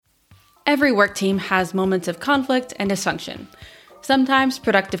Every work team has moments of conflict and dysfunction. Sometimes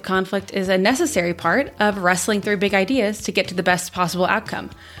productive conflict is a necessary part of wrestling through big ideas to get to the best possible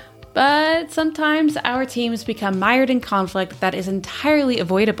outcome. But sometimes our teams become mired in conflict that is entirely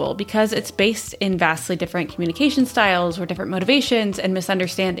avoidable because it's based in vastly different communication styles or different motivations and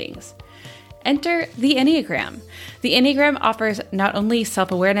misunderstandings. Enter the Enneagram. The Enneagram offers not only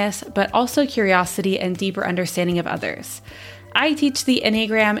self-awareness, but also curiosity and deeper understanding of others. I teach the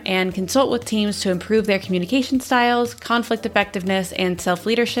Enneagram and consult with teams to improve their communication styles, conflict effectiveness, and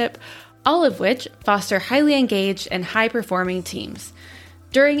self-leadership, all of which foster highly engaged and high-performing teams.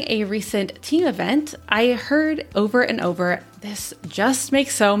 During a recent team event, I heard over and over, "This just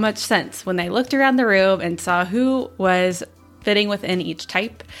makes so much sense," when I looked around the room and saw who was fitting within each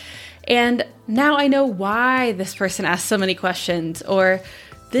type. And now I know why this person asked so many questions, or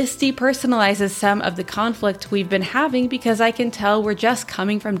this depersonalizes some of the conflict we've been having because I can tell we're just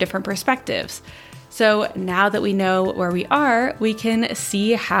coming from different perspectives. So now that we know where we are, we can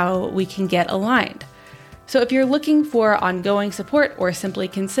see how we can get aligned. So if you're looking for ongoing support or simply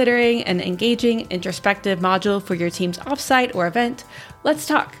considering an engaging introspective module for your team's offsite or event, let's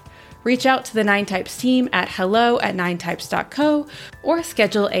talk. Reach out to the 9types team at hello@9types.co or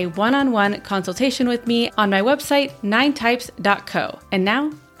schedule a one-on-one consultation with me on my website, 9types.co. And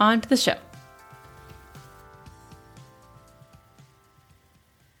now, on to the show.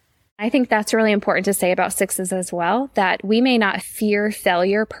 I think that's really important to say about sixes as well, that we may not fear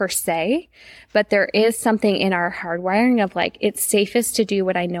failure per se, but there is something in our hardwiring of like, it's safest to do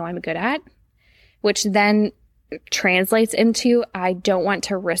what I know I'm good at, which then translates into, I don't want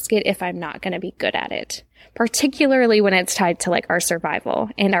to risk it if I'm not going to be good at it, particularly when it's tied to like our survival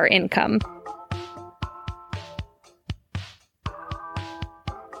and our income.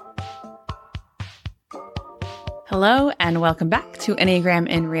 Hello, and welcome back to Enneagram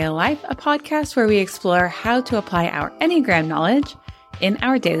in Real Life, a podcast where we explore how to apply our Enneagram knowledge in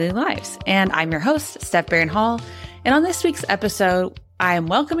our daily lives. And I'm your host, Steph Barron-Hall. And on this week's episode, I am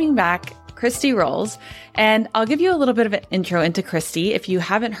welcoming back Kristi Rowles, and I'll give you a little bit of an intro into Kristi if you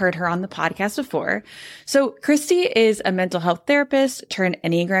haven't heard her on the podcast before. So Kristi is a mental health therapist turned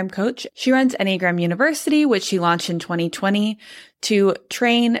Enneagram coach. She runs Enneagram University, which she launched in 2020 to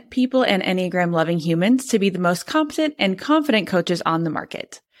train people and Enneagram loving humans to be the most competent and confident coaches on the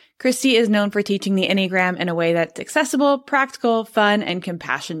market. Kristi is known for teaching the Enneagram in a way that's accessible, practical, fun, and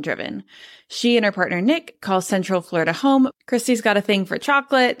compassion driven. She and her partner Nick call Central Florida home. Kristi's got a thing for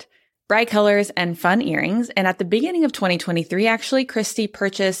chocolate, bright colors, and fun earrings. And at the beginning of 2023, actually, Kristi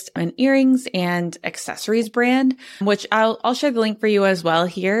purchased an earrings and accessories brand, which I'll share the link for you as well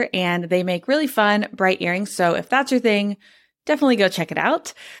here. And they make really fun, bright earrings. So if that's your thing, definitely go check it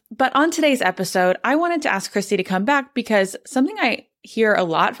out. But on today's episode, I wanted to ask Kristi to come back because something I hear a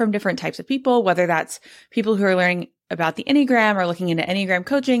lot from different types of people, whether that's people who are learning about the Enneagram or looking into Enneagram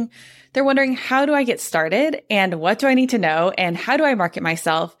coaching, they're wondering, how do I get started? And what do I need to know? And how do I market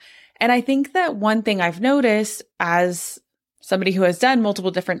myself? And I think that one thing I've noticed as somebody who has done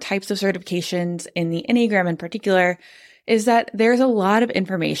multiple different types of certifications in the Enneagram in particular is that there's a lot of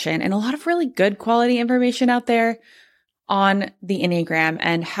information and a lot of really good quality information out there on the Enneagram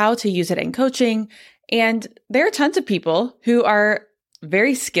and how to use it in coaching. And there are tons of people who are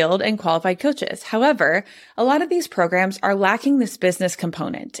very skilled and qualified coaches. However, a lot of these programs are lacking this business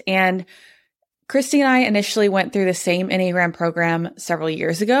component. And Kristi and I initially went through the same Enneagram program several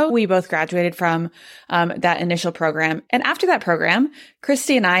years ago. We both graduated from that initial program. And after that program,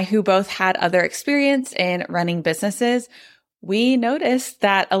 Kristi and I, who both had other experience in running businesses, we noticed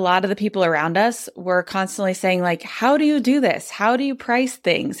that a lot of the people around us were constantly saying, like, how do you do this? How do you price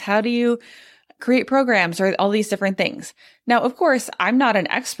things? How do you create programs or all these different things? Now, of course, I'm not an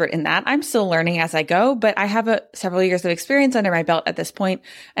expert in that. I'm still learning as I go, but I have several years of experience under my belt at this point,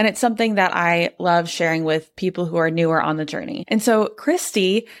 and it's something that I love sharing with people who are newer on the journey. And so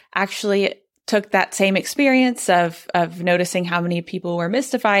Kristi actually took that same experience of noticing how many people were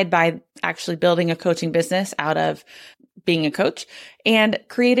mystified by actually building a coaching business out of being a coach and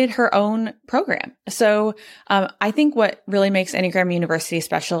created her own program. So I think what really makes Enneagram University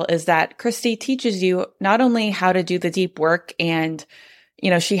special is that Kristi teaches you not only how to do the deep work and,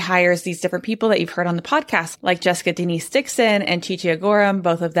 she hires these different people that you've heard on the podcast, like Jessica Denise Dixon and Chichi Agoram.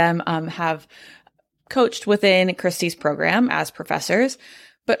 Both of them have coached within Kristi's program as professors,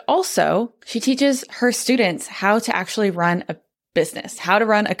 but also she teaches her students how to actually run a business, how to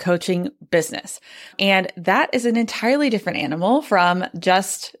run a coaching business. And that is an entirely different animal from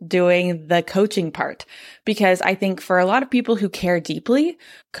just doing the coaching part. Because I think for a lot of people who care deeply,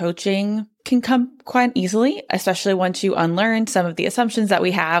 coaching can come quite easily, especially once you unlearn some of the assumptions that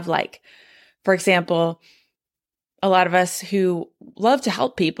we have. Like, for example, a lot of us who love to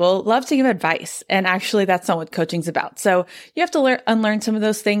help people love to give advice. And actually, that's not what coaching's about. So you have to unlearn some of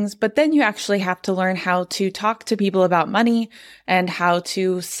those things, but then you actually have to learn how to talk to people about money and how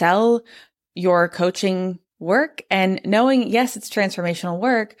to sell your coaching work, and knowing, yes, it's transformational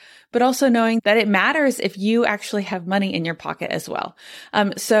work, but also knowing that it matters if you actually have money in your pocket as well.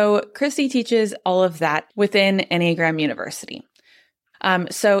 So Kristi teaches all of that within Enneagram University.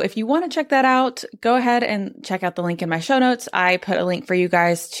 So if you want to check that out, go ahead and check out the link in my show notes. I put a link for you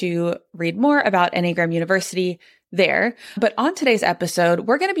guys to read more about Enneagram University there. But on today's episode,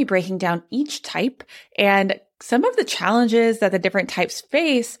 we're going to be breaking down each type and some of the challenges that the different types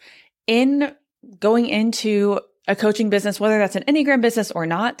face in going into a coaching business, whether that's an Enneagram business or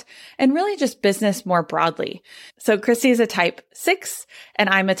not, and really just business more broadly. So Kristi is a type 6 and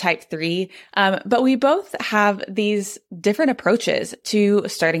I'm a type 3. But we both have these different approaches to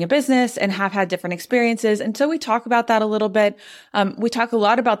starting a business and have had different experiences. And so we talk about that a little bit. We talk a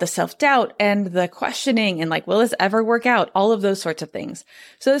lot about the self-doubt and the questioning and like, will this ever work out? All of those sorts of things.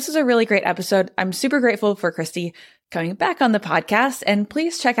 So this is a really great episode. I'm super grateful for Kristi coming back on the podcast. And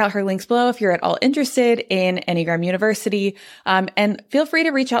please check out her links below if you're at all interested in Enneagram University. And feel free to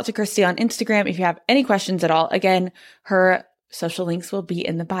reach out to Kristi on Instagram if you have any questions at all. Again, her social links will be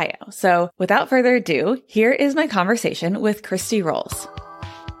in the bio. So without further ado, here is my conversation with Kristi Rowles.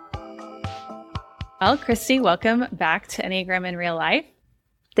 Well, Kristi, welcome back to Enneagram in Real Life.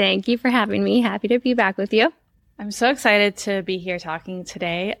 Thank you for having me. Happy to be back with you. I'm so excited to be here talking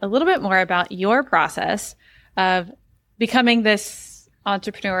today a little bit more about your process of becoming this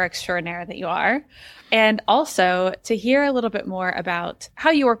entrepreneur extraordinaire that you are, and also to hear a little bit more about how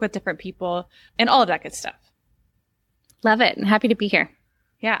you work with different people and all of that good stuff. Love it. I'm happy to be here.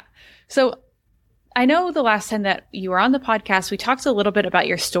 Yeah. So I know the last time that you were on the podcast, we talked a little bit about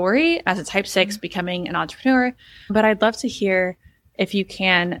your story as a type 6 becoming an entrepreneur, but I'd love to hear, if you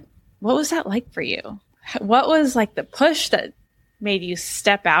can, what was that like for you? What was like the push that made you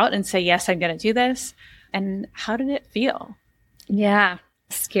step out and say, yes, I'm going to do this? And how did it feel? Yeah,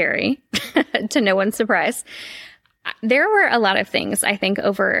 scary to no one's surprise. There were a lot of things, I think,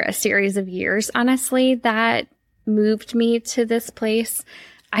 over a series of years, honestly, that moved me to this place.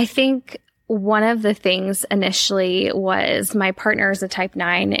 I think one of the things initially was my partner is a type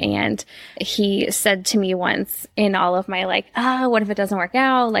 9, and he said to me once in all of my like, what if it doesn't work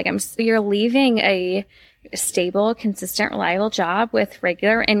out? Like, you're leaving a stable, consistent, reliable job with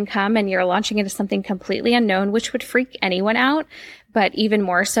regular income, and you're launching into something completely unknown, which would freak anyone out, but even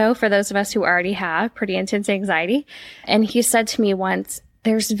more so for those of us who already have pretty intense anxiety. And he said to me once,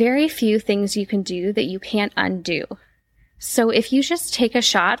 there's very few things you can do that you can't undo. So if you just take a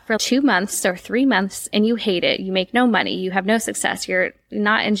shot for 2 months or 3 months and you hate it, you make no money, you have no success, you're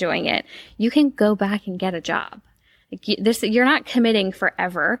not enjoying it, you can go back and get a job. You're not committing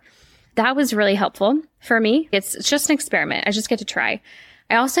forever. That was really helpful for me. It's just an experiment. I just get to try.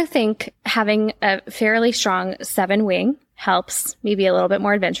 I also think having a fairly strong 7 wing helps me be a little bit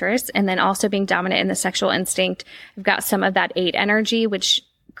more adventurous. And then also being dominant in the sexual instinct. I've got some of that 8 energy, which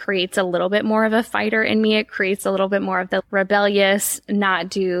creates a little bit more of a fighter in me. It creates a little bit more of the rebellious, not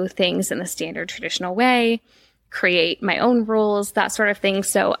do things in the standard traditional way, create my own rules, that sort of thing.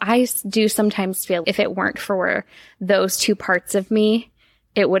 So I do sometimes feel if it weren't for those 2 parts of me,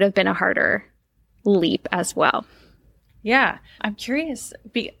 it would have been a harder leap as well. Yeah, I'm curious.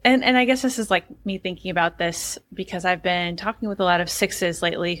 And I guess this is like me thinking about this because I've been talking with a lot of 6s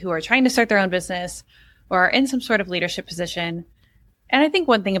lately who are trying to start their own business or are in some sort of leadership position. And I think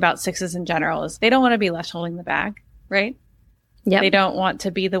one thing about 6s in general is they don't want to be left holding the bag, right? Yeah. They don't want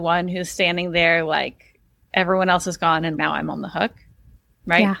to be the one who's standing there like everyone else is gone and now I'm on the hook,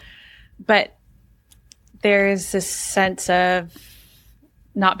 right? Yeah. But there's this sense of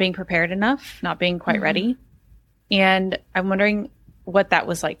not being prepared enough, not being quite ready. And I'm wondering what that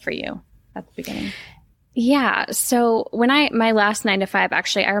was like for you at the beginning. Yeah. So when my last 9 to 5,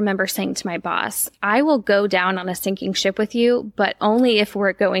 actually, I remember saying to my boss, I will go down on a sinking ship with you, but only if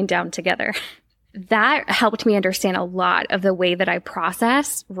we're going down together. That helped me understand a lot of the way that I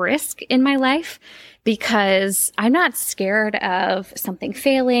process risk in my life, because I'm not scared of something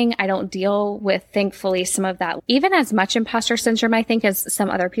failing. I don't deal with, thankfully, some of that, even as much imposter syndrome, I think, as some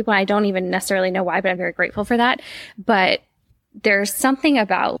other people. I don't even necessarily know why, but I'm very grateful for that. But there's something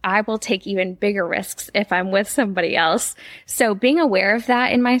about I will take even bigger risks if I'm with somebody else. So being aware of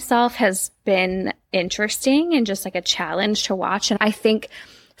that in myself has been interesting and just like a challenge to watch. And I think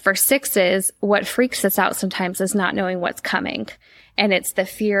for sixes, what freaks us out sometimes is not knowing what's coming. And it's the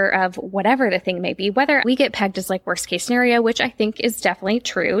fear of whatever the thing may be, whether we get pegged as like worst case scenario, which I think is definitely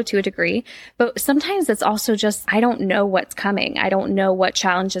true to a degree. But sometimes it's also just, I don't know what's coming. I don't know what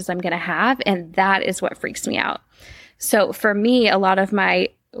challenges I'm going to have. And that is what freaks me out. So for me, a lot of my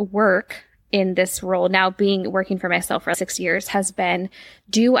work in this role now working for myself for 6 years has been,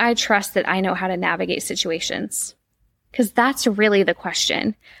 do I trust that I know how to navigate situations? Because that's really the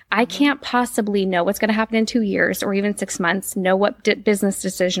question. I can't possibly know what's going to happen in 2 years or even 6 months, know what business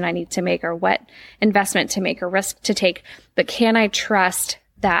decision I need to make or what investment to make or risk to take. But can I trust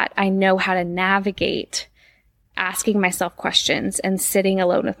that I know how to navigate asking myself questions and sitting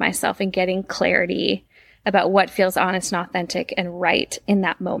alone with myself and getting clarity about what feels honest and authentic and right in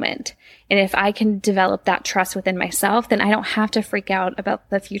that moment? And if I can develop that trust within myself, then I don't have to freak out about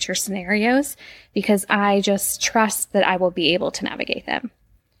the future scenarios because I just trust that I will be able to navigate them.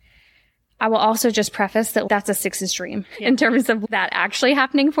 I will also just preface that that's a six's dream in terms of that actually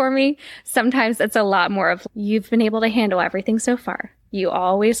happening for me. Sometimes it's a lot more of you've been able to handle everything so far. You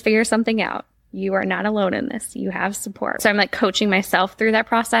always figure something out. You are not alone in this. You have support. So I'm like coaching myself through that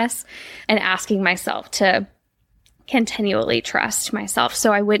process and asking myself to continually trust myself.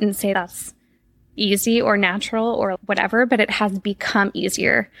 So I wouldn't say that's easy or natural or whatever, but it has become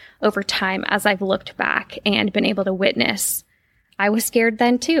easier over time as I've looked back and been able to witness. I was scared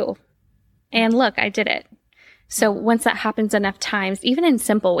then too. And look, I did it. So once that happens enough times, even in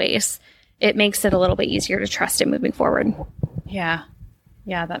simple ways, it makes it a little bit easier to trust it moving forward. Yeah.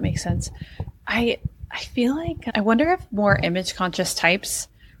 Yeah, that makes sense. I feel like, I wonder if more image conscious types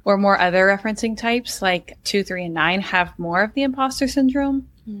or more other referencing types like 2, 3, and 9 have more of the imposter syndrome.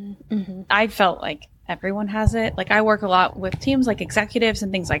 Mm-hmm. I felt like everyone has it. Like I work a lot with teams like executives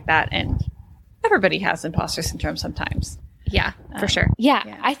and things like that. And everybody has imposter syndrome sometimes. Yeah, for sure.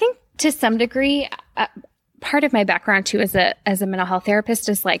 Yeah. I think to some degree, part of my background too as a mental health therapist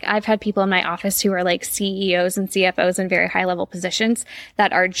is like I've had people in my office who are like CEOs and CFOs in very high level positions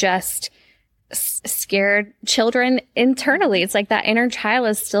that are just scared children internally. It's like that inner child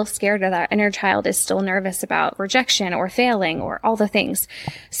is still scared, or that inner child is still nervous about rejection or failing or all the things.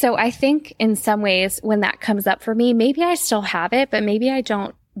 So I think in some ways when that comes up for me, maybe I still have it, but maybe I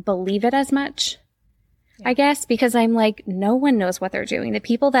don't believe it as much. I guess because I'm like, no one knows what they're doing. The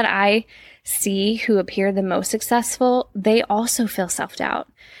people that I see who appear the most successful, they also feel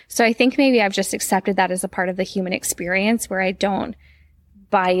self-doubt. So I think maybe I've just accepted that as a part of the human experience where I don't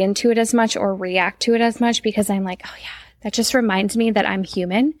buy into it as much or react to it as much because I'm like, oh yeah, that just reminds me that I'm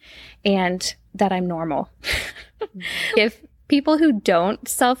human and that I'm normal. If people who don't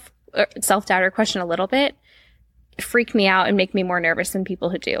self-doubt or question a little bit freak me out and make me more nervous than people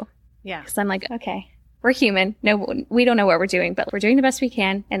who do. Yeah. Because I'm like, okay. We're human. No, we don't know what we're doing, but we're doing the best we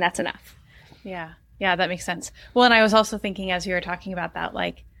can, and that's enough. Yeah. Yeah, that makes sense. Well, and I was also thinking as you were talking about that,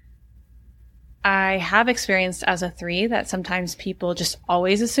 like, I have experienced as a 3 that sometimes people just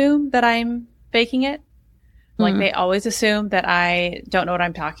always assume that I'm faking it. Like, they always assume that I don't know what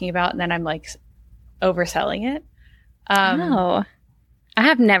I'm talking about, and then I'm, like, overselling it. I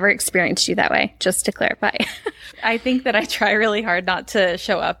have never experienced you that way, just to clarify. I think that I try really hard not to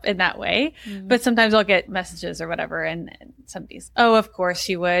show up in that way, but sometimes I'll get messages or whatever, and somebody's, oh, of course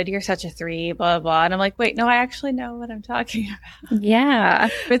you would. You're such a 3, blah, blah. And I'm like, wait, no, I actually know what I'm talking about. Yeah.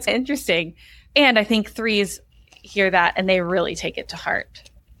 It's interesting. And I think 3s hear that and they really take it to heart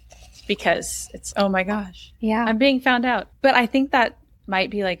because it's, oh my gosh, yeah, I'm being found out. But I think that might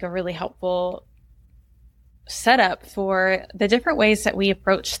be like a really helpful setup for the different ways that we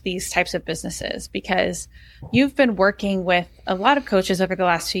approach these types of businesses, because you've been working with a lot of coaches over the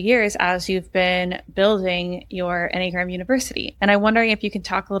last few years as you've been building your Enneagram University. And I'm wondering if you can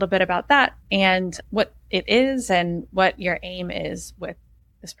talk a little bit about that and what it is and what your aim is with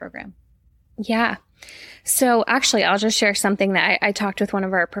this program. Yeah. So actually, I'll just share something that I talked with one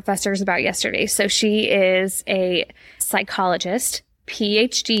of our professors about yesterday. So she is a psychologist,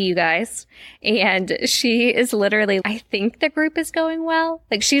 PhD, you guys. And she is literally, I think the group is going well.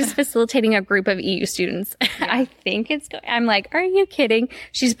 Like she's facilitating a group of EU students. Yeah. I think it's going, I'm like, are you kidding?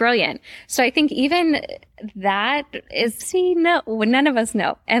 She's brilliant. So I think even that is, no, none of us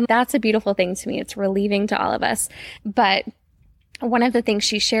know. And that's a beautiful thing to me. It's relieving to all of us. But one of the things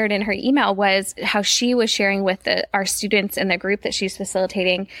she shared in her email was how she was sharing with our students in the group that she's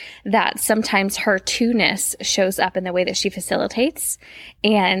facilitating that sometimes her 2-ness shows up in the way that she facilitates,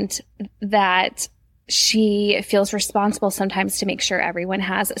 and that she feels responsible sometimes to make sure everyone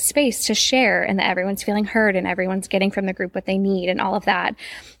has a space to share and that everyone's feeling heard and everyone's getting from the group what they need and all of that.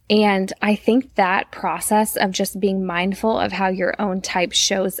 And I think that process of just being mindful of how your own type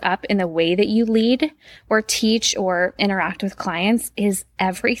shows up in the way that you lead or teach or interact with clients is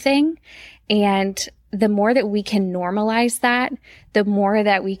everything. And the more that we can normalize that, the more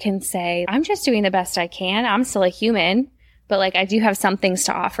that we can say, I'm just doing the best I can. I'm still a human, but like I do have some things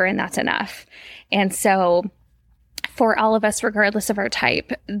to offer and that's enough. And so for all of us, regardless of our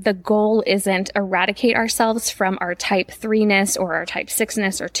type, the goal isn't eradicate ourselves from our type 3-ness or our type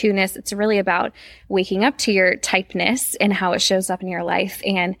 6-ness or 2-ness. It's really about waking up to your typeness and how it shows up in your life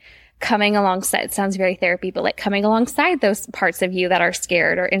and coming alongside. It sounds very therapy, but like coming alongside those parts of you that are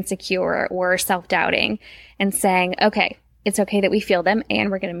scared or insecure or self-doubting and saying, okay, it's okay that we feel them and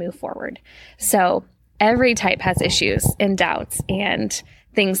we're going to move forward. So every type has issues and doubts and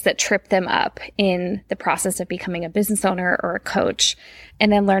things that trip them up in the process of becoming a business owner or a coach. And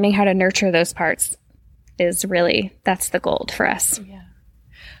then learning how to nurture those parts is really, that's the gold for us. Yeah.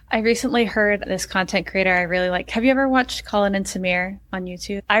 I recently heard this content creator I really like. Have you ever watched Colin and Samir on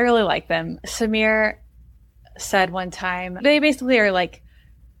YouTube? I really like them. Samir said one time, they basically are like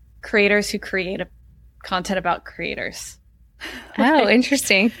creators who create content about creators. Oh,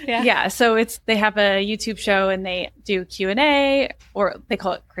 interesting. Yeah. Yeah. So they have a YouTube show and they do Q&A, or they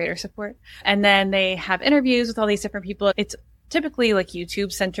call it creator support. And then they have interviews with all these different people. It's typically like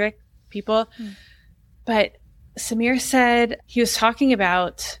YouTube centric people. But Samir said he was talking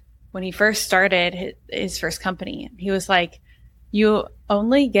about when he first started his first company. He was like, you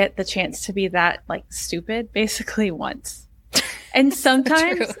only get the chance to be that like stupid basically once. And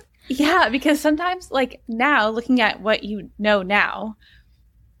sometimes yeah, because sometimes like now looking at what you know now,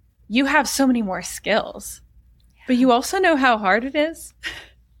 you have so many more skills, but you also know how hard it is.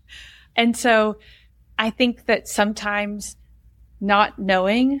 And so I think that sometimes not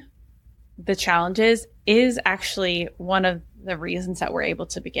knowing the challenges is actually one of the reasons that we're able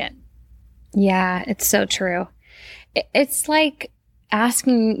to begin. Yeah, it's so true. It's like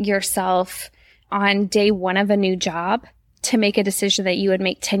asking yourself on day one of a new job to make a decision that you would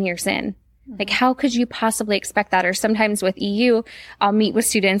make 10 years in. Like, how could you possibly expect that? Or sometimes with EU, I'll meet with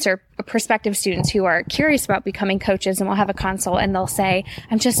students or prospective students who are curious about becoming coaches, and we'll have a consult and they'll say,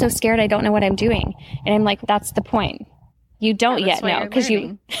 I'm just so scared. I don't know what I'm doing. And I'm like, that's the point. You don't yet know because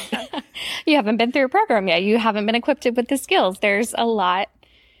you haven't been through a program yet. You haven't been equipped with the skills. There's a lot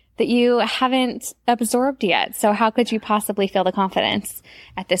that you haven't absorbed yet. So how could you possibly feel the confidence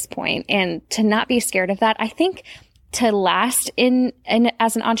at this point? And to not be scared of that, I think to last in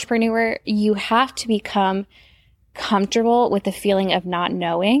as an entrepreneur, you have to become comfortable with the feeling of not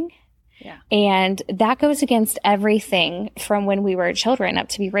knowing. Yeah. And that goes against everything from when we were children up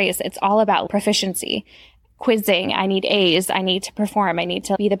to be raised. It's all about proficiency. Quizzing, I need A's, I need to perform, I need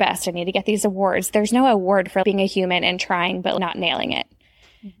to be the best, I need to get these awards. There's no award for being a human and trying but not nailing it.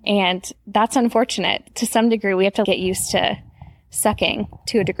 And that's unfortunate. To some degree, we have to get used to sucking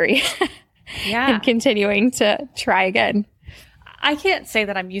to a degree. Yeah. And continuing to try again. I can't say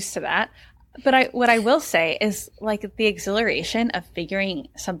that I'm used to that, but what I will say is like the exhilaration of figuring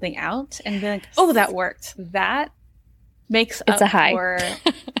something out and being like, oh, that worked. That makes it's up a high. for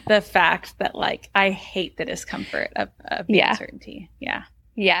the fact that like I hate the discomfort of the uncertainty. Yeah.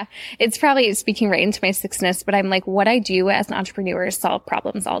 Yeah. It's probably speaking right into my 6-ness, but I'm like, what I do as an entrepreneur is solve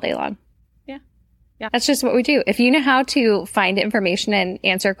problems all day long. Yeah. That's just what we do. If you know how to find information and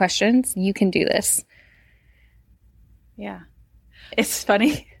answer questions, you can do this. Yeah. It's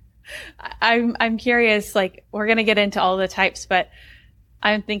funny. I'm curious, like we're going to get into all the types, but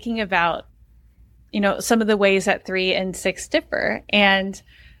I'm thinking about, some of the ways that 3 and 6 differ. And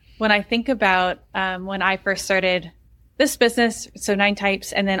when I think about when I first started this business, so 9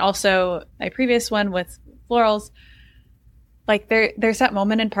 types, and then also my previous one with Rowles, like there's that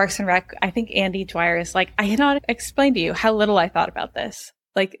moment in Parks and Rec. I think Andy Dwyer is like, I cannot explain to you how little I thought about this.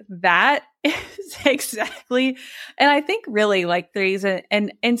 Like that is exactly. And I think really like 3s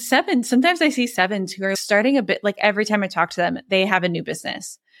and 7s, sometimes I see 7s who are starting a bit, like every time I talk to them, they have a new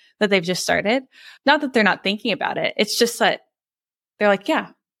business that they've just started. Not that they're not thinking about it. It's just that they're like,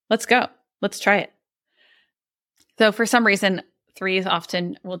 yeah, let's go. Let's try it. So for some reason, 3s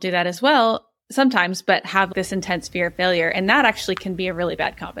often will do that as well. Sometimes, but have this intense fear of failure. And that actually can be a really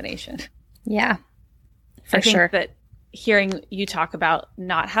bad combination. Yeah, for I think sure. that hearing you talk about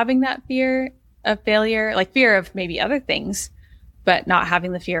not having that fear of failure, like fear of maybe other things, but not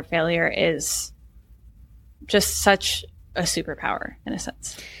having the fear of failure is just such a superpower in a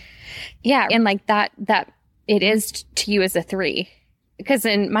sense. Yeah. And like that it is to you as a 3. because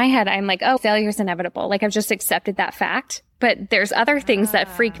in my head, I'm like, oh, failure is inevitable. Like I've just accepted that fact. But there's other things that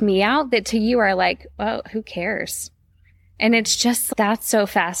freak me out that to you are like, well, who cares? And it's just, that's so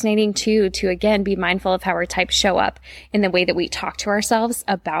fascinating too, to again, be mindful of how our types show up in the way that we talk to ourselves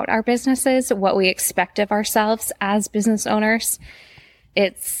about our businesses, what we expect of ourselves as business owners.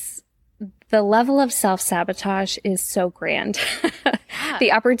 It's the level of self-sabotage is so grand.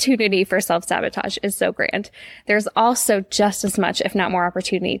 The opportunity for self-sabotage is so grand. There's also just as much, if not more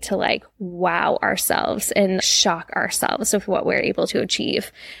opportunity to like wow ourselves and shock ourselves with what we're able to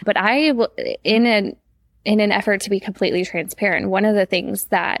achieve. But in an effort to be completely transparent, one of the things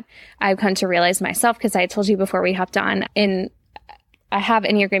that I've come to realize myself, because I told you before we hopped on, I have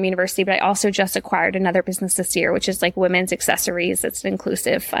Enneagram University, but I also just acquired another business this year, which is like women's accessories. It's an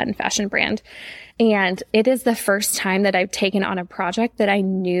inclusive, fun fashion brand. And it is the first time that I've taken on a project that I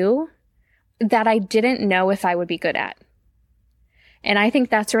knew that I didn't know if I would be good at. And I think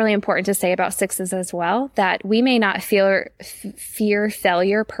that's really important to say about sixes as well, that we may not fear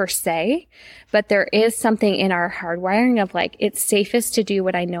failure per se, but there is something in our hardwiring of like, it's safest to do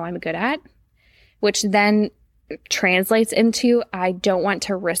what I know I'm good at, which then translates into, I don't want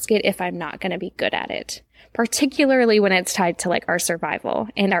to risk it if I'm not going to be good at it, particularly when it's tied to like our survival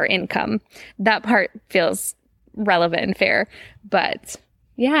and our income. That part feels relevant and fair, but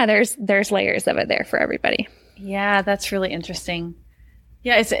yeah, there's layers of it there for everybody. Yeah, that's really interesting.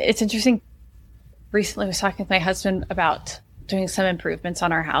 Yeah, it's interesting. Recently I was talking with my husband about doing some improvements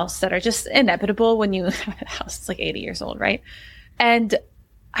on our house that are just inevitable when you have a house that's like 80 years old, right? And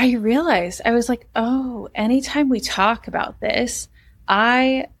I realized, I was like, oh, anytime we talk about this,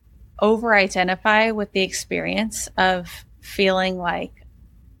 I over-identify with the experience of feeling like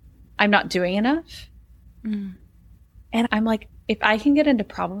I'm not doing enough. Mm. And I'm like, if I can get into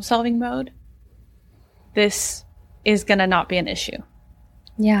problem-solving mode, this is going to not be an issue.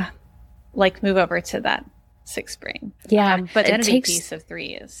 Yeah. Like move over to that 6 brain. Yeah. But identity piece of 3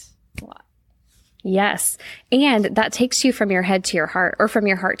 is a lot. Yes. And that takes you from your head to your heart, or from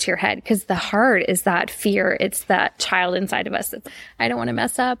your heart to your head, because the heart is that fear. It's that child inside of us. That's, I don't want to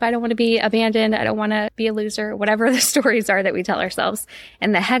mess up. I don't want to be abandoned. I don't want to be a loser, whatever the stories are that we tell ourselves.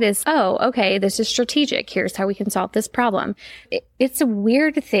 And the head is, oh, okay, this is strategic. Here's how we can solve this problem. It's a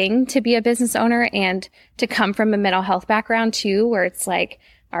weird thing to be a business owner and to come from a mental health background too, where it's like,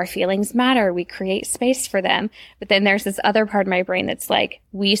 our feelings matter. We create space for them. But then there's this other part of my brain that's like,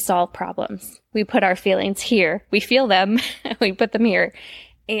 we solve problems. We put our feelings here. We feel them. We put them here.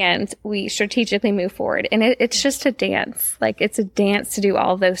 And we strategically move forward. And it's just a dance. Like it's a dance to do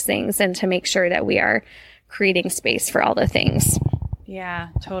all those things and to make sure that we are creating space for all the things.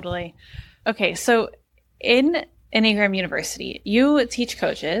 Yeah, totally. Okay. So in Enneagram University, you teach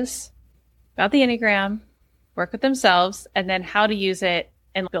coaches about the Enneagram, work with themselves, and then how to use it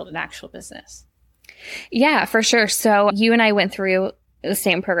and build an actual business. Yeah, for sure. So you and I went through the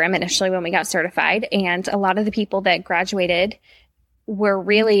same program initially when we got certified. And a lot of the people that graduated were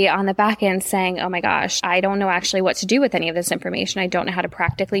really on the back end saying, oh my gosh, I don't know actually what to do with any of this information. I don't know how to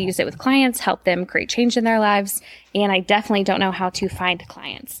practically use it with clients, help them create change in their lives. And I definitely don't know how to find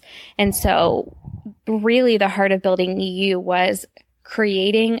clients. And so really the heart of building EU was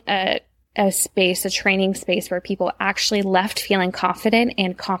creating a space, a training space where people actually left feeling confident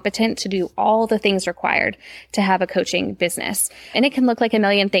and competent to do all the things required to have a coaching business. And it can look like a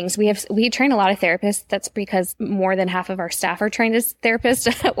million things. We train a lot of therapists. That's because more than half of our staff are trained as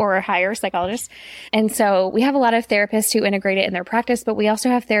therapists or higher psychologists. And so we have a lot of therapists who integrate it in their practice, but we also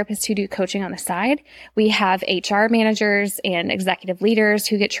have therapists who do coaching on the side. We have HR managers and executive leaders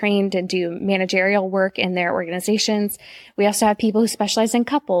who get trained and do managerial work in their organizations. We also have people who specialize in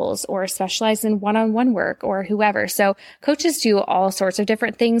couples or specialize in one-on-one work or whoever. So coaches do all sorts of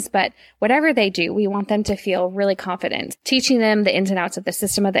different things, but whatever they do, we want them to feel really confident, teaching them the ins and outs of the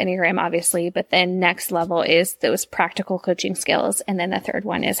system of the Enneagram, obviously, but then next level is those practical coaching skills. And then the third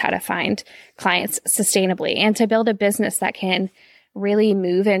one is how to find clients sustainably and to build a business that can really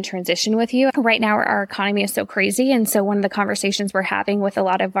move and transition with you. Right now, our economy is so crazy. And so one of the conversations we're having with a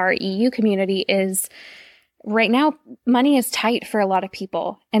lot of our EU community is right now, money is tight for a lot of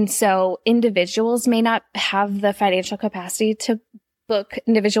people. And so individuals may not have the financial capacity to book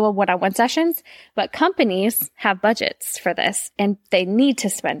individual one-on-one sessions, but companies have budgets for this and they need to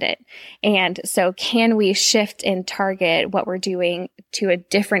spend it. And so can we shift and target what we're doing to a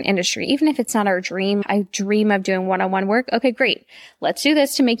different industry? Even if it's not our dream, I dream of doing one-on-one work. Okay, great. Let's do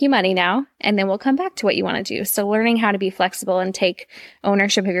this to make you money now. And then we'll come back to what you want to do. So learning how to be flexible and take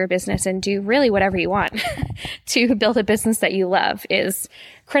ownership of your business and do really whatever you want to build a business that you love is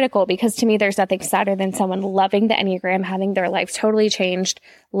critical because to me, there's nothing sadder than someone loving the Enneagram, having their life totally changed,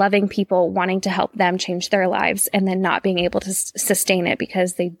 loving people, wanting to help them change their lives, and then not being able to sustain it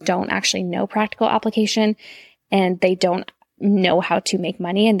because they don't actually know practical application and they don't know how to make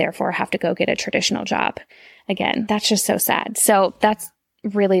money and therefore have to go get a traditional job. Again, that's just so sad. So that's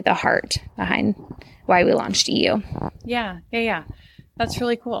really the heart behind why we launched EU. Yeah. That's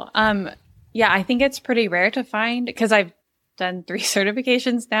really cool. I think it's pretty rare to find, because I've done 3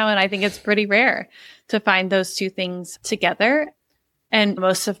 certifications now, and I think it's pretty rare to find those two things together. And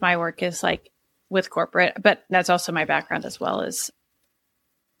most of my work is like with corporate, but that's also my background as well, as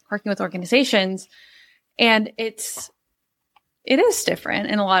working with organizations. And it is different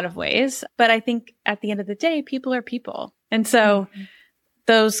in a lot of ways, but I think at the end of the day, people are people. And so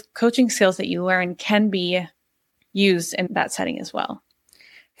those coaching skills that you learn can be used in that setting as well.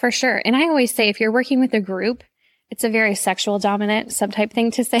 For sure. And I always say, if you're working with a group, it's a very sexual dominant subtype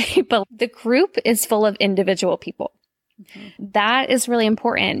thing to say, but the group is full of individual people. That is really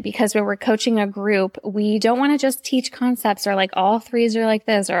important because when we're coaching a group, we don't want to just teach concepts or like all 3s are like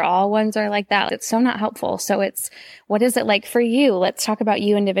this or all 1s are like that. It's so not helpful. So it's, what is it like for you? Let's talk about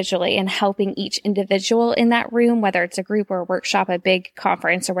you individually and helping each individual in that room, whether it's a group or a workshop, a big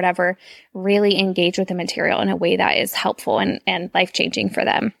conference or whatever, really engage with the material in a way that is helpful and life-changing for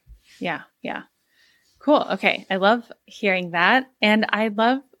them. Yeah. Cool. Okay. I love hearing that. And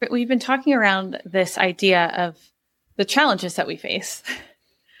we've been talking around this idea of the challenges that we face.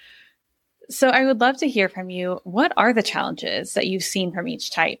 So I would love to hear from you. What are the challenges that you've seen from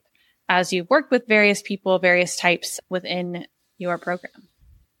each type as you've worked with various people, various types within your program?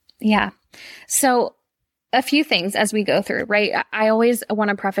 Yeah. So a few things as we go through, right? I always want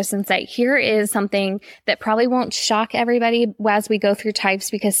to preface and say, here is something that probably won't shock everybody as we go through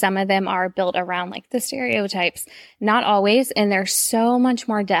types because some of them are built around like the stereotypes, not always. And there's so much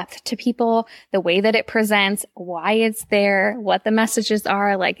more depth to people, the way that it presents, why it's there, what the messages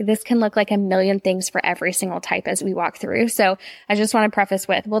are. Like this can look like a million things for every single type as we walk through. So I just want to preface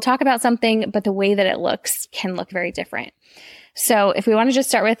with, we'll talk about something, but the way that it looks can look very different. So if we want to just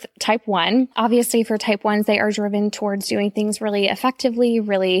start with type 1, obviously for type 1s, they are driven towards doing things really effectively,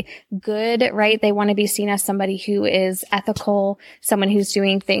 really good, right? They want to be seen as somebody who is ethical, someone who's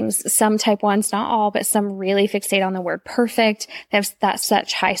doing things. Some type 1s, not all, but some really fixate on the word perfect. They have that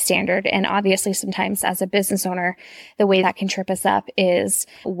such high standard. And obviously sometimes as a business owner, the way that can trip us up is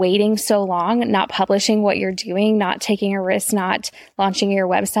waiting so long, not publishing what you're doing, not taking a risk, not launching your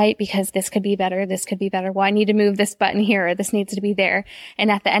website because this could be better. This could be better. Well, I need to move this button here, or this needs to be there.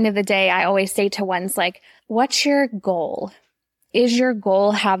 And at the end of the day, I always say to ones like, what's your goal? Is your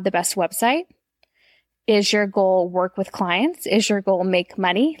goal have the best website? Is your goal work with clients? Is your goal make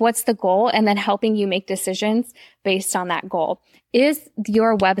money? What's the goal? And then helping you make decisions based on that goal. Is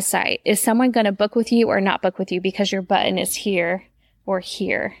your website, is someone going to book with you or not book with you because your button is here or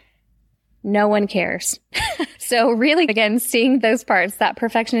here? No one cares. So really, again, seeing those parts, that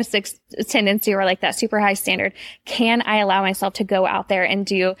perfectionistic tendency or like that super high standard, can I allow myself to go out there and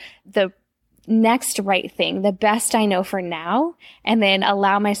do the next right thing, the best I know for now, and then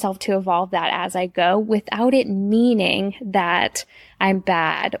allow myself to evolve that as I go without it meaning that I'm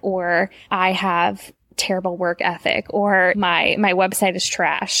bad or I have terrible work ethic or my website is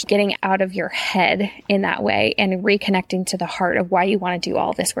trash. Getting out of your head in that way and reconnecting to the heart of why you want to do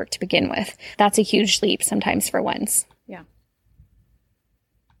all this work to begin with. That's a huge leap sometimes for ones.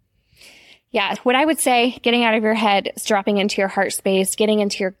 Yeah. What I would say, getting out of your head, is dropping into your heart space, getting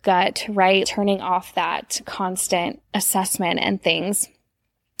into your gut, right? Turning off that constant assessment and things.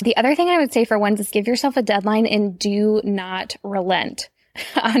 The other thing I would say for ones is give yourself a deadline and do not relent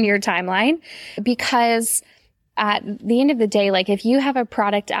on your timeline, because at the end of the day, like if you have a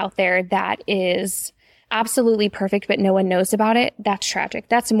product out there that is absolutely perfect, but no one knows about it, that's tragic.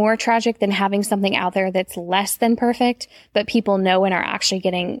 That's more tragic than having something out there that's less than perfect, but people know and are actually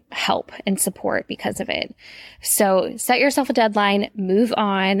getting help and support because of it. So set yourself a deadline, move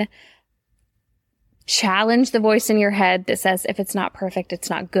on, challenge the voice in your head that says, if it's not perfect, it's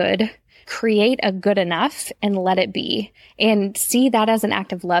not good. Create a good enough and let it be, and see that as an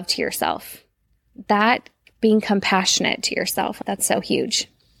act of love to yourself. That being compassionate to yourself, that's so huge.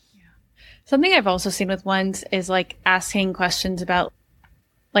 Something I've also seen with ones is like asking questions about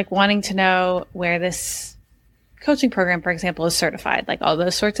like wanting to know where this coaching program, for example, is certified, like all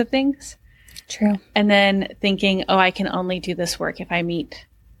those sorts of things. True. And then thinking, oh, I can only do this work if I meet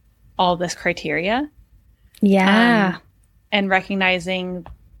all this criteria. Yeah. And recognizing,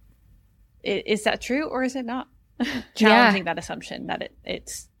 is that true or is it not? Challenging that assumption that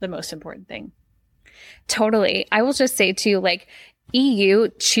it's the most important thing. Totally. I will just say too, like, EU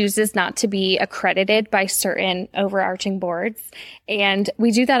chooses not to be accredited by certain overarching boards. And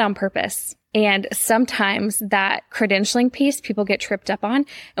we do that on purpose. And sometimes that credentialing piece people get tripped up on.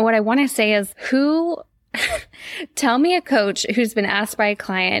 And what I want to say is tell me a coach who's been asked by a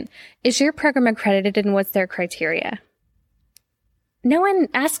client, is your program accredited and what's their criteria? No one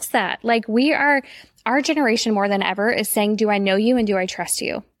asks that. Like our generation more than ever is saying, do I know you and do I trust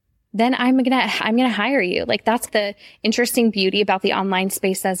you? Then I'm going to hire you. Like that's the interesting beauty about the online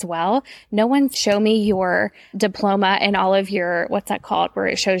space as well. No one show me your diploma and all of your, what's that called? Where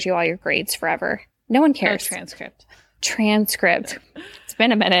it shows you all your grades forever. No one cares. Transcript. It's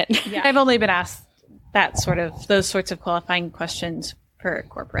been a minute. Yeah. I've only been asked those sorts of qualifying questions for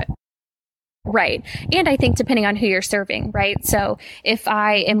corporate. Right. And I think depending on who you're serving, right? So if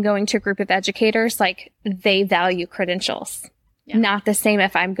I am going to a group of educators, like they value credentials. Yeah. Not the same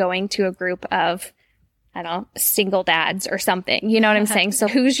if I'm going to a group of, I don't know, single dads or something. You know what I'm saying? So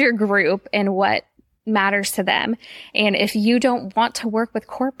who's your group and what matters to them? And if you don't want to work with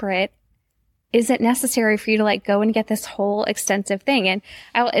corporate, is it necessary for you to like go and get this whole extensive thing? And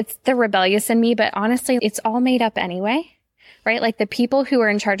it's the rebellious in me, but honestly, it's all made up anyway, right? Like the people who are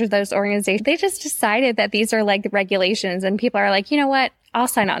in charge of those organizations, they just decided that these are like the regulations and people are like, you know what? I'll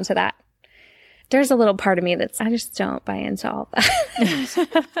sign on to that. There's a little part of me I just don't buy into all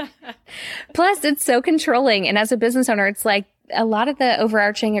that. Plus, it's so controlling. And as a business owner, it's like a lot of the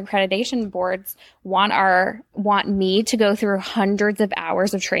overarching accreditation boards want me to go through hundreds of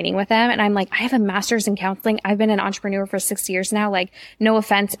hours of training with them. And I'm like, I have a master's in counseling. I've been an entrepreneur for 6 years now. Like, no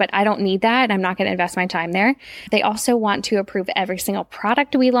offense, but I don't need that. And I'm not going to invest my time there. They also want to approve every single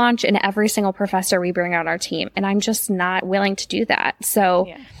product we launch and every single professor we bring on our team. And I'm just not willing to do that.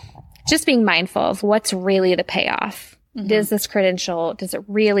 So just being mindful of what's really the payoff. Mm-hmm. Does this credential, does it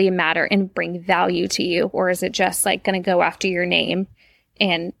really matter and bring value to you? Or is it just like going to go after your name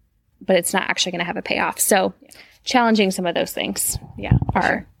but it's not actually going to have a payoff? So challenging some of those things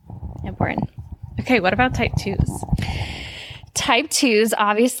are important. Okay. What about type 2s? Type 2s,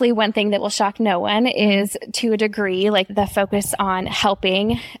 obviously one thing that will shock no one is to a degree, like the focus on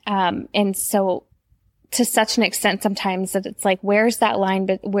helping. And so to such an extent sometimes that it's like, where's that line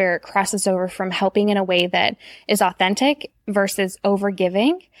where it crosses over from helping in a way that is authentic versus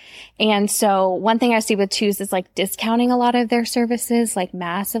overgiving? And so one thing I see with 2s is like discounting a lot of their services, like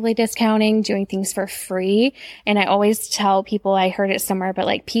massively discounting, doing things for free. And I always tell people, I heard it somewhere, but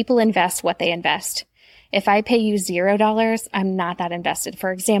like people invest what they invest. If I pay you $0, I'm not that invested.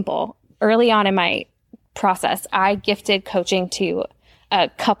 For example, early on in my process, I gifted coaching to a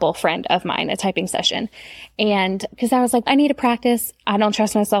couple friend of mine, a typing session. And because I was like, I need to practice. I don't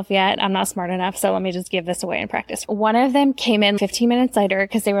trust myself yet. I'm not smart enough. So let me just give this away and practice. One of them came in 15 minutes later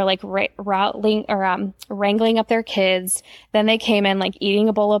because they were like wrangling up their kids. Then they came in like eating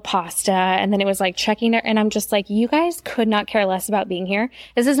a bowl of pasta. And then it was like checking it. And I'm just like, you guys could not care less about being here.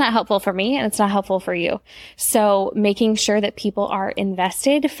 This is not helpful for me and it's not helpful for you. So making sure that people are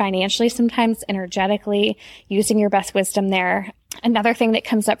invested financially, sometimes energetically, using your best wisdom there. Another thing that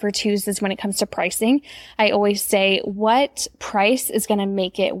comes up for 2s is when it comes to pricing. I always say, what price is going to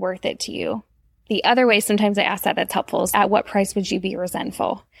make it worth it to you? The other way sometimes I ask that's helpful is, at what price would you be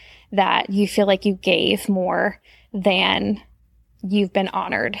resentful that you feel like you gave more than you've been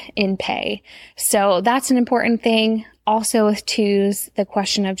honored in pay? So that's an important thing. Also with 2s, the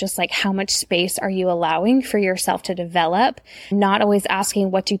question of just like, how much space are you allowing for yourself to develop? Not always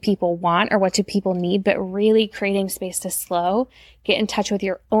asking what do people want or what do people need, but really creating space to slow, get in touch with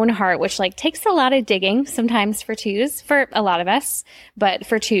your own heart, which like takes a lot of digging sometimes for 2s, for a lot of us, but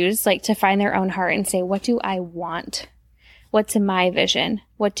for 2s, like to find their own heart and say, what do I want? What's in my vision?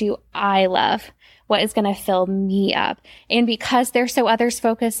 What do I love? What is going to fill me up? And because they're so others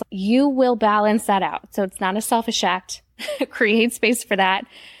focused, you will balance that out. So it's not a selfish act. Create space for that.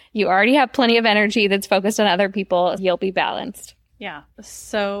 You already have plenty of energy that's focused on other people. You'll be balanced. Yeah.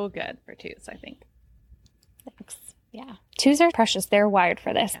 So good for 2s, I think. Thanks. Yeah. 2s are precious. They're wired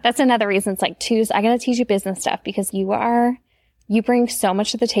for this. Yeah. That's another reason it's like 2s, I got to teach you business stuff because you bring so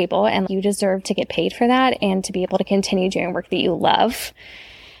much to the table and you deserve to get paid for that and to be able to continue doing work that you love.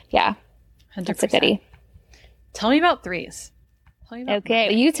 Yeah. 100%. That's a goodie. Tell me about 3s.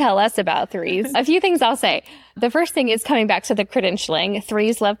 Okay. You tell us about 3s. A few things I'll say. The first thing is coming back to the credentialing.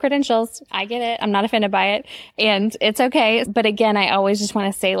 3s love credentials. I get it. I'm not offended by it. And it's okay. But again, I always just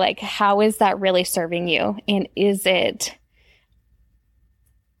want to say, like, how is that really serving you? And is it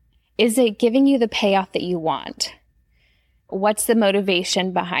giving you the payoff that you want? What's the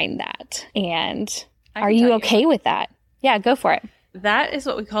motivation behind that? And are you okay with that? Yeah, go for it. That is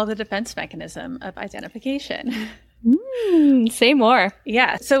what we call the defense mechanism of identification. Say more.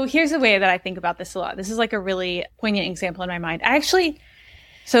 Yeah. So here's the way that I think about this a lot. This is like a really poignant example in my mind.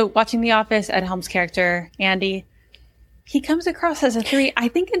 So watching The Office, Ed Helms' character, Andy, he comes across as a 3. I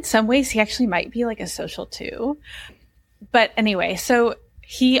think in some ways he actually might be like a social 2. But anyway, so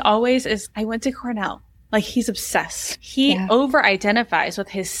he always is, I went to Cornell. Like he's obsessed. He over-identifies with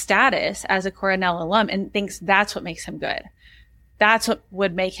his status as a Cornell alum and thinks that's what makes him good. That's what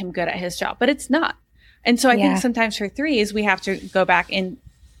would make him good at his job. But it's not. And so I think sometimes for 3s, we have to go back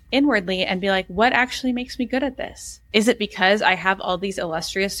inwardly and be like, what actually makes me good at this? Is it because I have all these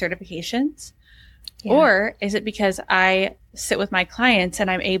illustrious certifications? Yeah. Or is it because I sit with my clients and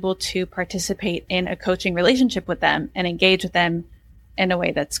I'm able to participate in a coaching relationship with them and engage with them in a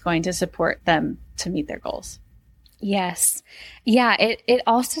way that's going to support them to meet their goals? Yes. Yeah. It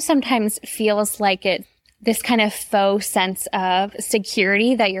also sometimes feels like this kind of faux sense of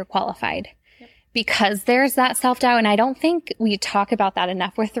security that you're qualified. Because there's that self-doubt. And I don't think we talk about that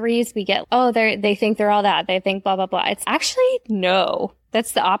enough with 3s. We get, they think they're all that. They think blah, blah, blah. It's actually no.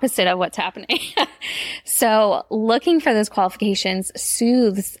 That's the opposite of what's happening. So looking for those qualifications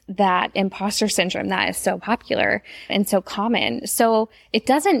soothes that imposter syndrome that is so popular and so common. So it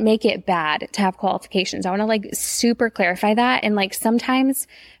doesn't make it bad to have qualifications. I want to super clarify that. And sometimes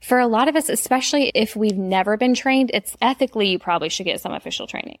for a lot of us, especially if we've never been trained, it's ethically, you probably should get some official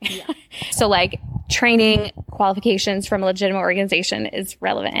training. Yeah. So training qualifications from a legitimate organization is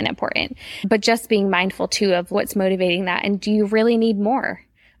relevant and important, but just being mindful too of what's motivating that. And do you really need more?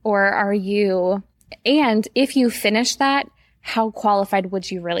 Or are you, and if you finish that, how qualified would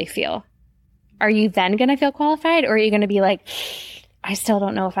you really feel? Are you then going to feel qualified? Or are you going to be like, I still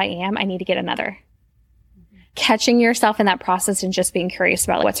don't know if I am. I need to get another. Catching yourself in that process and just being curious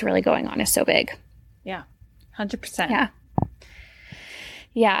about what's really going on is so big. Yeah. 100%. Yeah.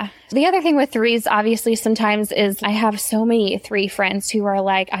 Yeah. The other thing with 3s, obviously, sometimes is I have so many 3 friends who are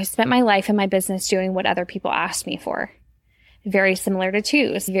like, I spent my life in my business doing what other people asked me for. Very similar to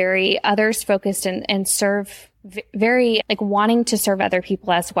 2s, very others focused and serve, very wanting to serve other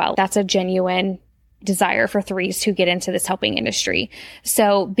people as well. That's a genuine desire for 3s who get into this helping industry.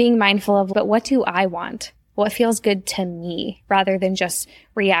 So being mindful of, but what do I want? What feels good to me rather than just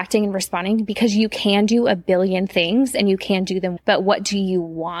reacting and responding, because you can do a billion things and you can do them. But what do you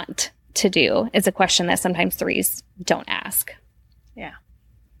want to do is a question that sometimes 3s don't ask. Yeah.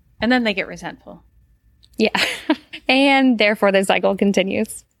 And then they get resentful. Yeah. And therefore the cycle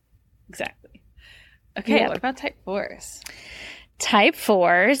continues. Exactly. Okay. Yep. What about type 4s? Type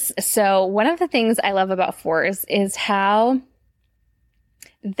 4s. So one of the things I love about 4s is how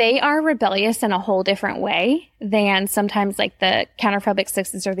they are rebellious in a whole different way than sometimes the counterphobic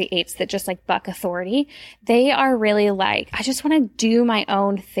 6s or the 8s that just buck authority. They are really I just want to do my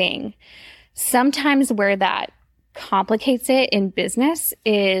own thing. Sometimes where that complicates it in business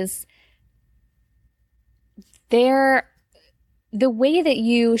is the way that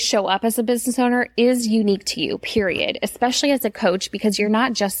you show up as a business owner is unique to you, period, especially as a coach, because you're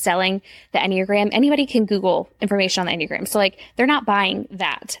not just selling the Enneagram. Anybody can Google information on the Enneagram. So they're not buying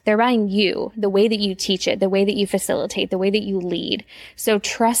that. They're buying you, the way that you teach it, the way that you facilitate, the way that you lead. So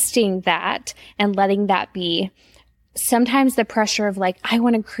trusting that and letting that be sometimes the pressure of I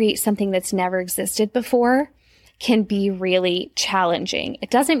want to create something that's never existed before can be really challenging. It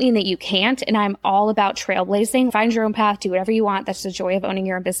doesn't mean that you can't. And I'm all about trailblazing. Find your own path, do whatever you want. That's the joy of owning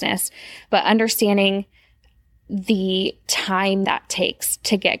your own business. But understanding the time that takes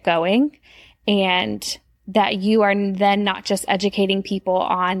to get going, and that you are then not just educating people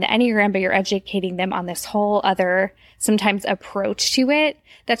on the Enneagram, but you're educating them on this whole other sometimes approach to it.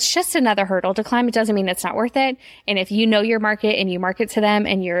 That's just another hurdle to climb. It doesn't mean it's not worth it. And if you know your market and you market to them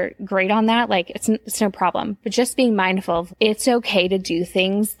and you're great on that, it's no problem. But just being mindful of, it's okay to do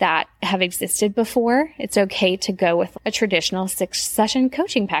things that have existed before. It's okay to go with a traditional 6-session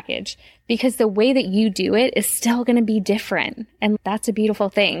coaching package, because the way that you do it is still going to be different. And that's a beautiful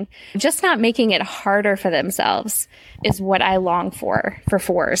thing. Just not making it harder for themselves is what I long for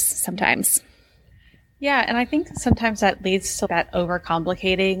 4s sometimes. Yeah. And I think sometimes that leads to that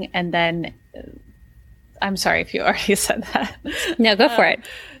overcomplicating. And then I'm sorry if you already said that. No, go for it.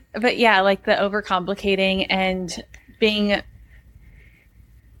 But yeah, the overcomplicating and being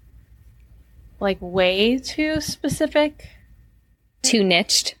way too specific. Too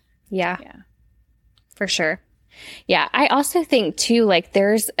niched. Yeah. For sure. Yeah. I also think too, like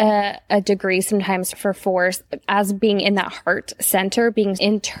there's a degree sometimes for fours as being in that heart center, being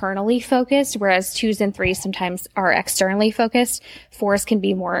internally focused, whereas twos and threes sometimes are externally focused. Fours can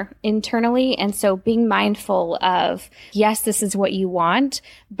be more internally. And so being mindful of, yes, this is what you want,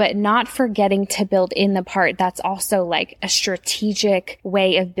 but not forgetting to build in the part that's also like a strategic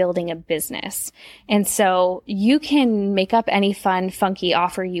way of building a business. And so you can make up any fun, funky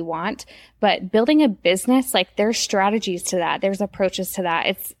offer you want, but building a business, like there's strategies to that. There's approaches to that.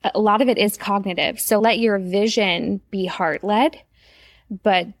 It's a lot of it is cognitive. So let your vision be heart led,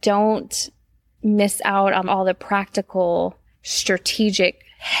 but don't miss out on all the practical, strategic,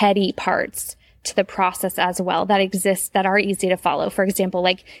 heady parts to the process as well that exist that are easy to follow. For example,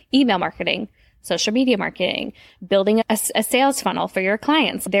 like email marketing, social media marketing, building a sales funnel for your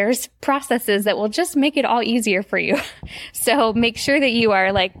clients. There's processes that will just make it all easier for you. So make sure that you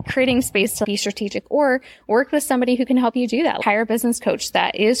are like creating space to be strategic, or work with somebody who can help you do that. Hire a business coach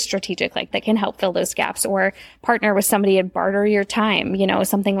that is strategic, like that can help fill those gaps, or partner with somebody and barter your time,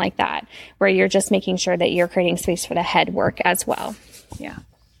 something like that, where you're just making sure that you're creating space for the head work as well. Yeah.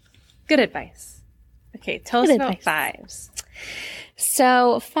 Good advice. Okay. Tell us about fives.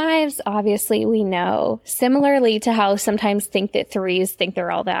 So fives, obviously, we know, similarly to how sometimes think that threes think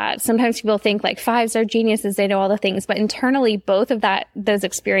they're all that. Sometimes people think like fives are geniuses, they know all the things, but internally, both of those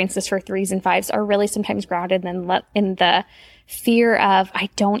experiences for threes and fives are really sometimes grounded in the fear of, I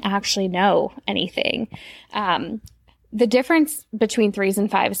don't actually know anything. The difference between threes and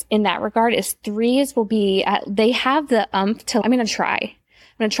fives in that regard is threes will be, they have the to, I'm going to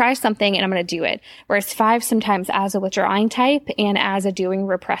try something and I'm going to do it. Whereas five sometimes as a withdrawing type and as a doing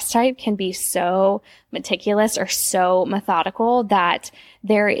repressed type can be so meticulous or so methodical that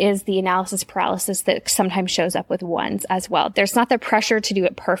there is the analysis paralysis that sometimes shows up with ones as well. There's not the pressure to do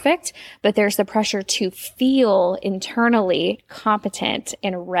it perfect, but there's the pressure to feel internally competent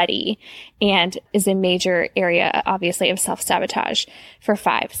and ready, and is a major area, obviously, of self-sabotage for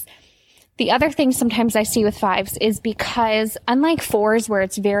fives. The other thing sometimes I see with fives is because unlike fours where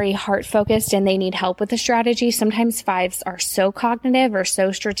it's very heart focused and they need help with the strategy, sometimes fives are so cognitive or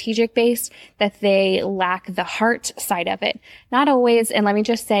so strategic based that they lack the heart side of it. Not always. And let me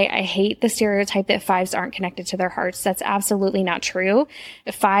just say, I hate the stereotype that fives aren't connected to their hearts. That's absolutely not true.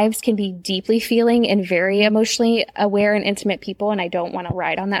 Fives can be deeply feeling and very emotionally aware and intimate people. And I don't want to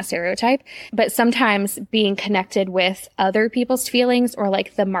ride on that stereotype, but sometimes being connected with other people's feelings or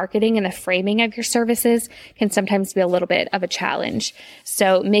like the marketing and the framing of your services can sometimes be a little bit of a challenge.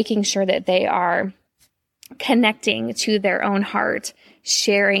 So making sure that they are connecting to their own heart,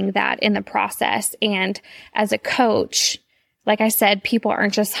 sharing that in the process. And as a coach, like I said, people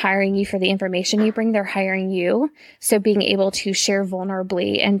aren't just hiring you for the information you bring, they're hiring you. So being able to share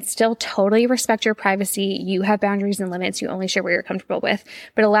vulnerably and still totally respect your privacy. You have boundaries and limits. You only share what you're comfortable with,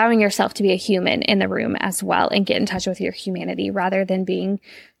 but allowing yourself to be a human in the room as well and get in touch with your humanity rather than being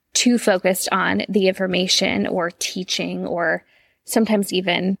too focused on the information or teaching, or sometimes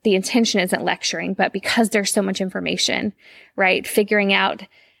even the intention isn't lecturing, but because there's so much information, right? Figuring out,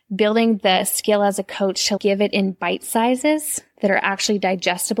 building the skill as a coach to give it in bite sizes that are actually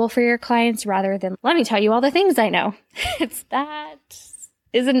digestible for your clients rather than, let me tell you all the things I know. That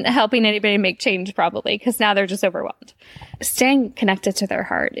isn't helping anybody make change probably, because now they're just overwhelmed. Staying connected to their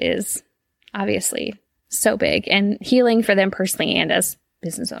heart is obviously so big and healing for them personally and as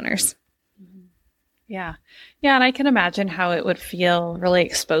business owners. Yeah. Yeah. And I can imagine how it would feel really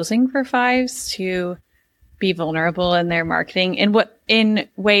exposing for fives to be vulnerable in their marketing in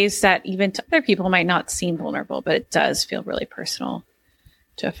ways that even to other people might not seem vulnerable, but it does feel really personal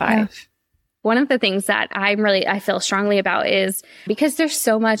to a five. Yeah. One of the things that I feel strongly about is because there's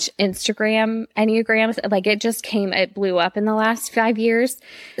so much Enneagrams, like it blew up in the last 5 years.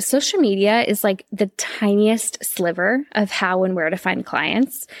 Social media is like the tiniest sliver of how and where to find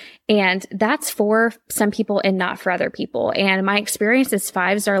clients. And that's for some people and not for other people. And my experience is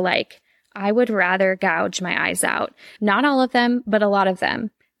fives are like, I would rather gouge my eyes out. Not all of them, but a lot of them,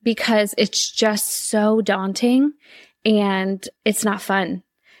 because it's just so daunting and it's not fun.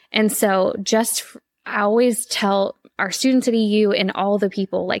 And so I always tell our students at EU and all the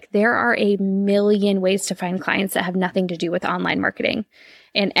people, like there are a million ways to find clients that have nothing to do with online marketing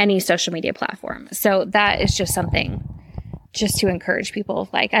in any social media platform. So that is just something just to encourage people.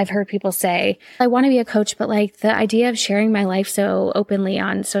 Like I've heard people say, I want to be a coach, but like the idea of sharing my life so openly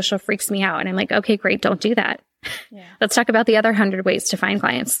on social freaks me out. And I'm like, okay, great. Don't do that. Yeah. Let's talk about the other 100 ways to find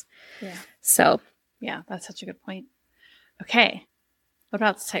clients. Yeah. So yeah, that's such a good point. Okay. What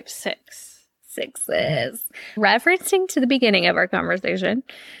about type 6? Sixes. Referencing to the beginning of our conversation,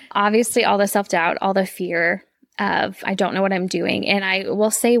 obviously all the self-doubt, all the fear, of I don't know what I'm doing. And I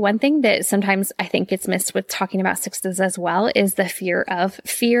will say one thing that sometimes I think gets missed with talking about sixes as well is the fear of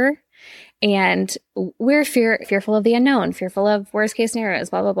fear. And we're fearful of the unknown, fearful of worst case scenarios,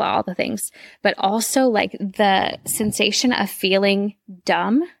 blah, blah, blah, all the things. But also like the sensation of feeling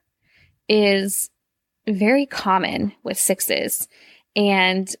dumb is very common with sixes.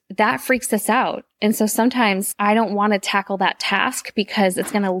 And that freaks us out. And so sometimes I don't want to tackle that task because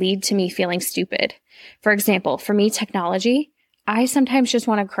it's going to lead to me feeling stupid. For example, for me, technology, I sometimes just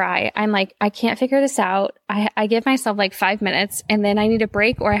want to cry. I'm like, I can't figure this out. I give myself like 5 minutes and then I need a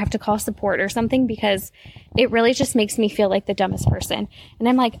break or I have to call support or something because it really just makes me feel like the dumbest person. And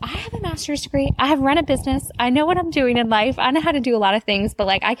I'm like, I have a master's degree. I have run a business. I know what I'm doing in life. I know how to do a lot of things, but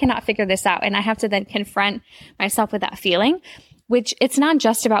like I cannot figure this out. And I have to then confront myself with that feeling, which it's not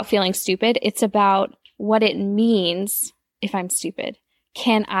just about feeling stupid. It's about what it means if I'm stupid.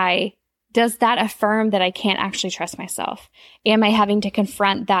 Does that affirm that I can't actually trust myself? Am I having to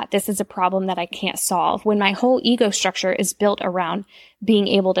confront that this is a problem that I can't solve when my whole ego structure is built around being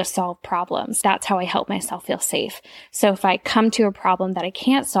able to solve problems? That's how I help myself feel safe. So if I come to a problem that I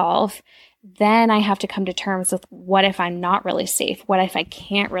can't solve, then I have to come to terms with what if I'm not really safe? What if I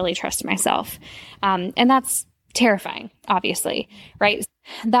can't really trust myself? And that's terrifying, obviously, right?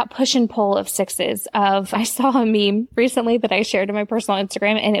 That push and pull of sixes I saw a meme recently that I shared in my personal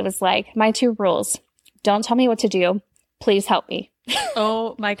Instagram and it was like, my 2 rules. Don't tell me what to do. Please help me.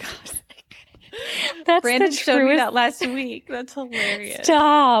 Oh my gosh. That's Brandon the showed me truest. that last week. That's hilarious.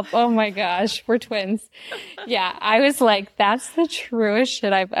 Stop. Oh my gosh. We're twins. Yeah. I was like, that's the truest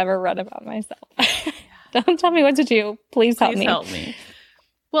shit I've ever read about myself. Don't tell me what to do. Please help me. Help me.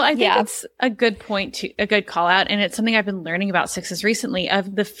 Well, I think it's a good point a good call out. And it's something I've been learning about sixes recently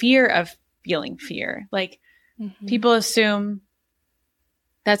of the fear of feeling fear. Like people assume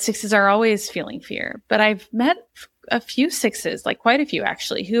that sixes are always feeling fear, but I've met a few sixes, like quite a few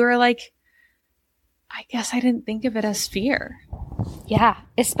actually, who are like, I guess I didn't think of it as fear. Yeah.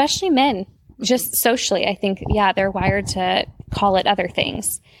 Especially men, just socially. I think, they're wired to call it other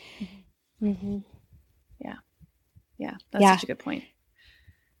things. Mm-hmm. Yeah. That's such a good point.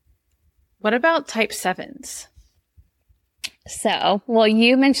 What about type 7s? So, well,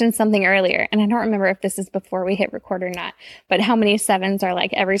 you mentioned something earlier, and I don't remember if this is before we hit record or not, but how many 7s are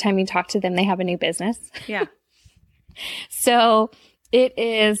like every time you talk to them, they have a new business? Yeah. So it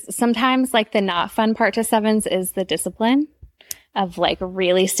is sometimes like the not fun part to 7s is the discipline of like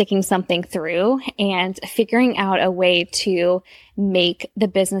really sticking something through and figuring out a way to make the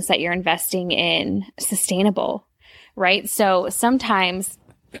business that you're investing in sustainable, right? So sometimes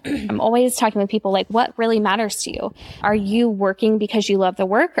I'm always talking with people like, what really matters to you? Are you working because you love the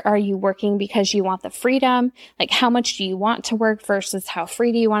work? Are you working because you want the freedom? Like, how much do you want to work versus how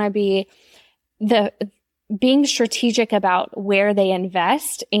free do you want to be? Being strategic about where they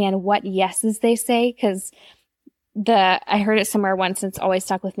invest and what yeses they say, because I heard it somewhere once and it's always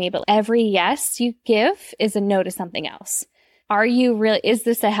stuck with me, but every yes you give is a no to something else. Are you really, is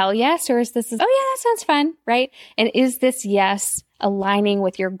this a hell yes? Or is this, oh yeah, that sounds fun, right? And is this yes aligning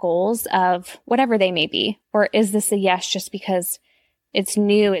with your goals of whatever they may be? Or is this a yes just because it's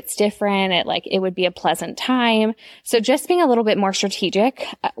new, it's different, it would be a pleasant time? So just being a little bit more strategic.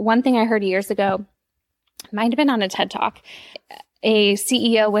 One thing I heard years ago, might have been on a TED Talk, a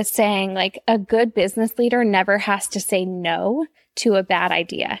CEO was saying like a good business leader never has to say no to a bad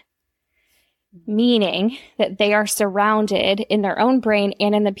idea. Meaning that they are surrounded in their own brain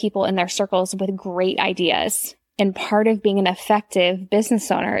and in the people in their circles with great ideas. And part of being an effective business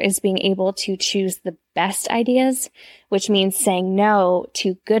owner is being able to choose the best ideas, which means saying no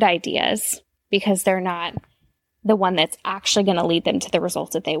to good ideas because they're not the one that's actually going to lead them to the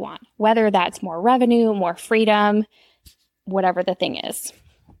results that they want, whether that's more revenue, more freedom, whatever the thing is.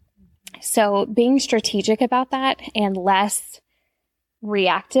 So being strategic about that and less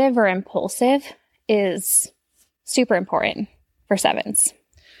reactive or impulsive is super important for 7s.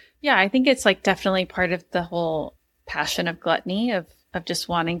 Yeah, I think it's like definitely part of the whole passion of gluttony of just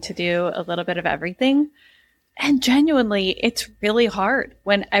wanting to do a little bit of everything. And genuinely, it's really hard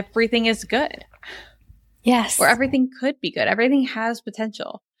when everything is good. Yes. Or everything could be good. Everything has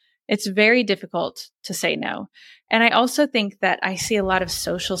potential. It's very difficult to say no. And I also think that I see a lot of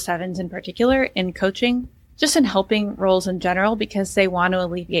social 7s in particular in coaching, just in helping roles in general, because they want to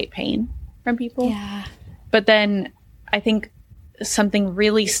alleviate pain from people. Yeah. But then I think something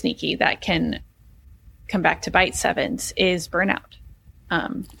really sneaky that can come back to bite 7s is burnout.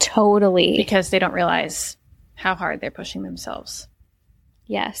 Totally. Because they don't realize how hard they're pushing themselves.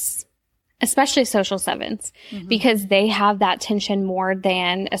 Yes. especially social sevens, because they have that tension more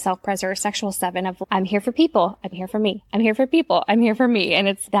than a self-pres or a sexual seven of I'm here for people. I'm here for me. I'm here for people. I'm here for me.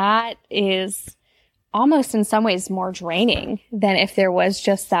 And that is almost in some ways more draining than if there was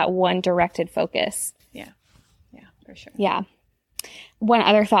just that one directed focus. Yeah. Yeah, for sure. Yeah. One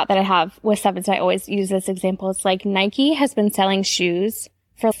other thought that I have with sevens, I always use this example. It's like Nike has been selling shoes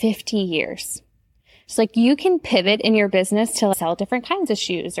for 50 years. It's like you can pivot in your business to sell different kinds of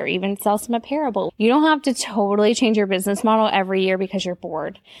shoes or even sell some apparel. You don't have to totally change your business model every year because you're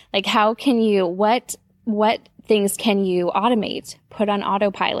bored. Like how can you, what things can you automate, put on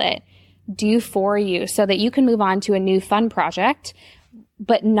autopilot, do for you so that you can move on to a new fun project,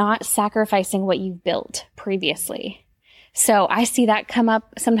 but not sacrificing what you've built previously. So I see that come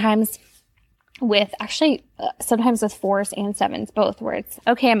up sometimes with sometimes with 4s and 7s, both, where it's,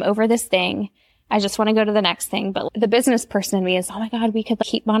 okay, I'm over this thing. I just want to go to the next thing. But the business person in me is, oh my God, we could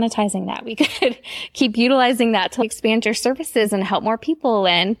keep monetizing that. We could keep utilizing that to expand your services and help more people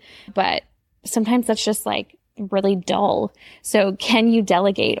in. But sometimes that's just like really dull. So can you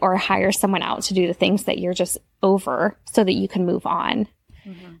delegate or hire someone out to do the things that you're just over so that you can move on?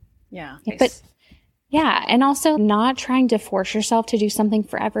 Mm-hmm. Yeah. But yeah. And also not trying to force yourself to do something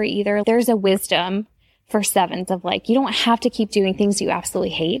forever either. There's a wisdom for 7s of like, you don't have to keep doing things you absolutely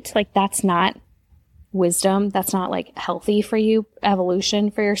hate. Like that's not wisdom. That's not like healthy for you,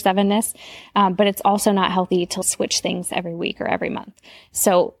 evolution for your 7ness. But it's also not healthy to switch things every week or every month.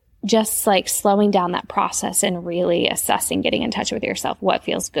 So just like slowing down that process and really assessing, getting in touch with yourself. What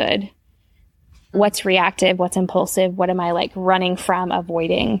feels good? What's reactive? What's impulsive? What am I like running from,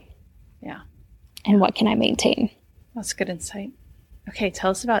 avoiding? Yeah. And what can I maintain? That's good insight. Okay.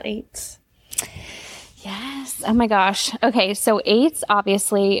 Tell us about 8s. Yes. Oh my gosh. Okay. So 8s,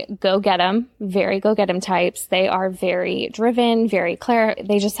 obviously go get them, very go get them types. They are very driven, very clear.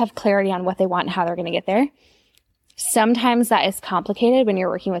 They just have clarity on what they want and how they're going to get there. Sometimes that is complicated when you're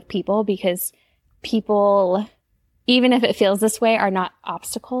working with people because people, even if it feels this way, are not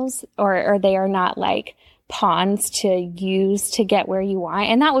obstacles or they are not like pawns to use to get where you want.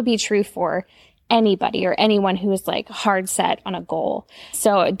 And that would be true for anybody or anyone who is like hard set on a goal.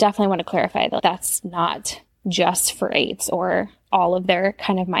 So I definitely want to clarify that that's not just for 8s or all of their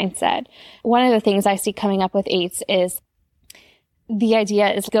kind of mindset. One of the things I see coming up with 8s is the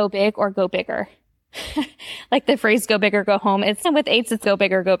idea is go big or go bigger. Like the phrase go big or go home. It's with 8s, it's go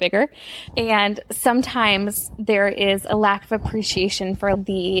big or go bigger. And sometimes there is a lack of appreciation for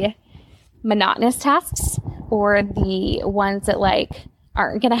the monotonous tasks or the ones that like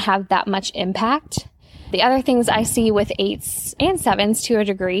aren't going to have that much impact. The other things I see with 8s and 7s to a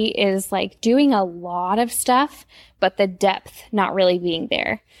degree is like doing a lot of stuff, but the depth not really being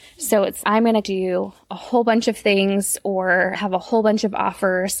there. So it's, I'm going to do a whole bunch of things or have a whole bunch of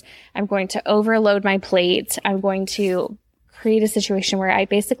offers. I'm going to overload my plate. I'm going to create a situation where I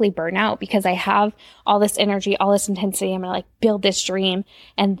basically burn out because I have all this energy, all this intensity. I'm going to like build this dream.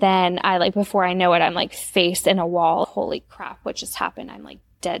 And then I like, before I know it, I'm like face in a wall. Holy crap, what just happened? I'm like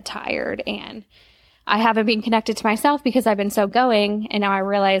dead tired and I haven't been connected to myself because I've been so going. And now I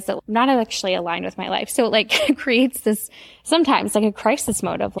realize that I'm not actually aligned with my life. So it like creates this sometimes like a crisis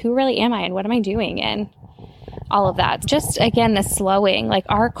mode of who really am I and what am I doing? And all of that. Just again, the slowing, like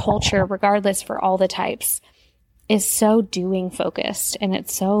our culture, regardless for all the types, is so doing focused and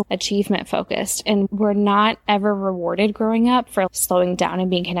it's so achievement focused. And we're not ever rewarded growing up for slowing down and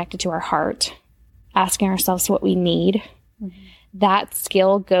being connected to our heart, asking ourselves what we need. Mm-hmm. That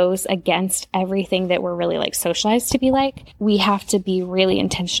skill goes against everything that we're really like socialized to be like. We have to be really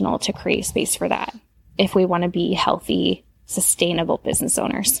intentional to create space for that if we want to be healthy, sustainable business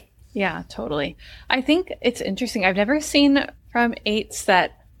owners. Yeah, totally. I think it's interesting. I've never seen from 8s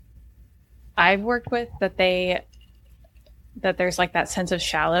that I've worked with that there's like that sense of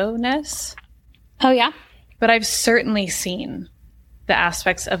shallowness. Oh, yeah. But I've certainly seen the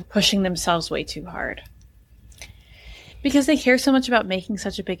aspects of pushing themselves way too hard because they care so much about making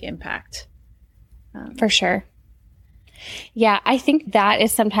such a big impact. For sure. Yeah, I think that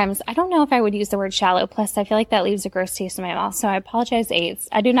is sometimes, I don't know if I would use the word shallow. Plus, I feel like that leaves a gross taste in my mouth. So I apologize, 8s.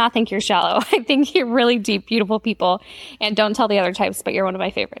 I do not think you're shallow. I think you're really deep, beautiful people. And don't tell the other types, but you're one of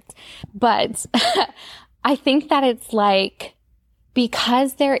my favorites. But I think that it's like,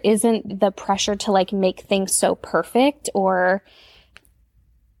 because there isn't the pressure to like make things so perfect or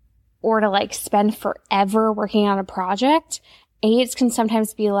to like spend forever working on a project, 8s can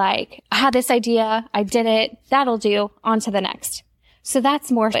sometimes be like, I had this idea, I did it, that'll do, on to the next. So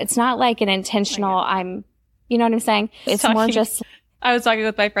that's more, it's not like an intentional, you know what I'm saying? It's more just. I was talking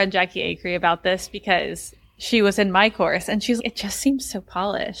with my friend Jackie Acree about this because she was in my course and she's like, it just seems so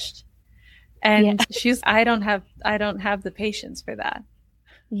polished. And I don't have the patience for that.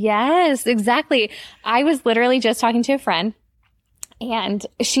 Yes, exactly. I was literally just talking to a friend and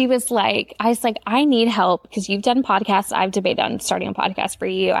she was like, I need help because you've done podcasts. I've debated on starting a podcast for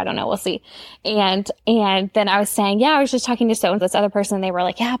you. I don't know. We'll see. And then I was saying, yeah, I was just talking to this other person. And they were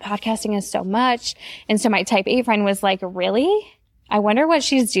like, yeah, podcasting is so much. And so my type A friend was like, really? I wonder what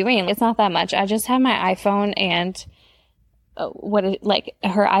she's doing. It's not that much. I just have my iPhone and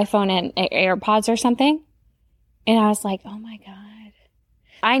her iPhone and AirPods or something. And I was like, oh my God.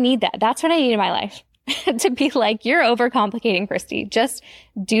 I need that. That's what I need in my life. To be like, you're overcomplicating, Kristi. Just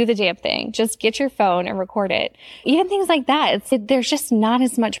do the damn thing. Just get your phone and record it. Even things like that. There's just not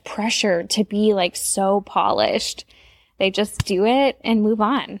as much pressure to be like so polished. They just do it and move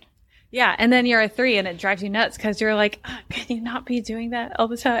on. Yeah. And then you're a 3 and it drives you nuts because you're like, can you not be doing that all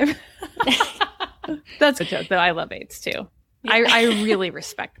the time? That's a joke, though. I love 8s too. Yeah. I really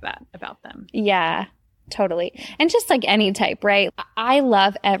respect that about them. Yeah. Totally. And just like any type, right? I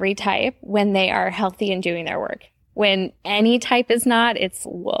love every type when they are healthy and doing their work. When any type is not, it's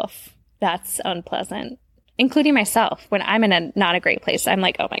woof. That's unpleasant, including myself. When I'm in not a great place, I'm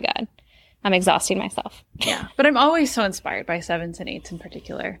like, oh my God, I'm exhausting myself. Yeah. But I'm always so inspired by 7s and 8s in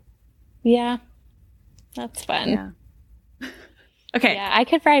particular. Yeah. That's fun. Yeah. Okay. Yeah. I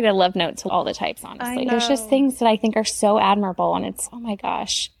could write a love note to all the types, honestly. There's just things that I think are so admirable and it's, oh my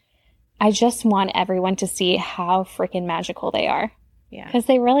gosh. I just want everyone to see how freaking magical they are. Yeah. Because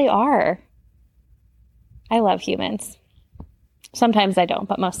they really are. I love humans. Sometimes I don't,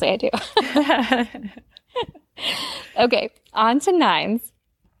 but mostly I do. Okay, on to 9s.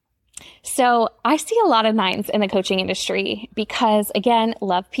 So I see a lot of 9s in the coaching industry because, again,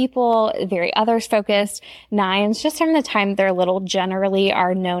 love people, very others focused. 9s, just from the time they're little, generally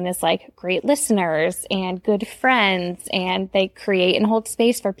are known as like great listeners and good friends, and they create and hold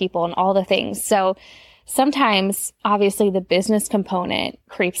space for people and all the things. So sometimes, obviously, the business component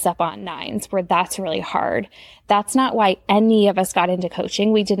creeps up on 9s where that's really hard. That's not why any of us got into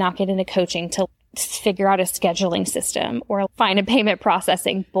coaching. We did not get into coaching to figure out a scheduling system or find a payment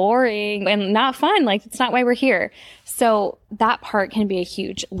processing. Boring and not fun. Like, it's not why we're here. So that part can be a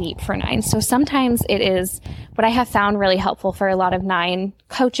huge leap for 9. So sometimes it is what I have found really helpful for a lot of 9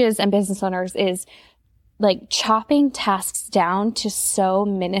 coaches and business owners is like chopping tasks down to so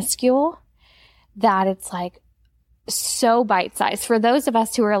minuscule that it's like so bite-sized. For those of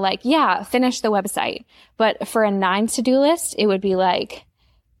us who are like, yeah, finish the website. But for a 9 to-do list, it would be like,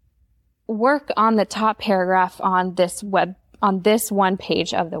 work on the top paragraph on this one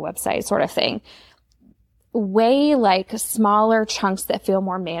page of the website sort of thing. Way like smaller chunks that feel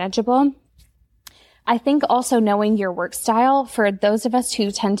more manageable. I think also knowing your work style for those of us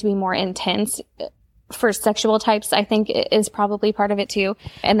who tend to be more intense for sexual types, I think is probably part of it too.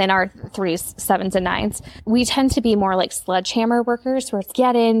 And then our 3s, 7s, and 9s, we tend to be more like sledgehammer workers where it's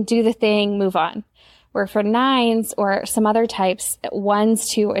get in, do the thing, move on. Where for 9s or some other types,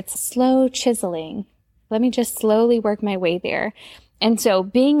 1s too, it's slow chiseling. Let me just slowly work my way there. And so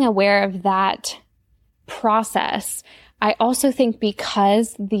being aware of that process, I also think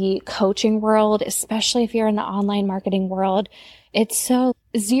because the coaching world, especially if you're in the online marketing world, it's so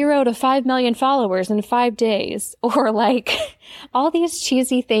 0 to 5 million followers in 5 days, or like all these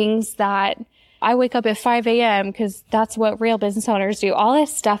cheesy things that I wake up at 5 a.m. because that's what real business owners do. All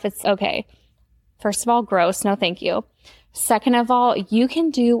this stuff, it's okay. First of all, gross. No, thank you. Second of all, you can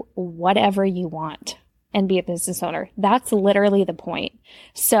do whatever you want and be a business owner. That's literally the point.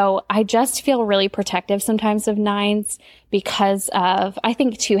 So I just feel really protective sometimes of 9s because of, I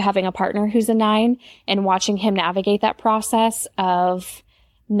think too, having a partner who's a 9 and watching him navigate that process of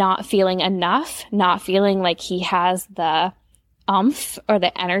not feeling enough, not feeling like he has the oomph or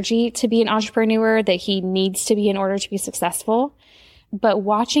the energy to be an entrepreneur that he needs to be in order to be successful. But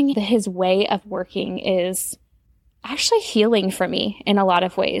watching his way of working is actually healing for me in a lot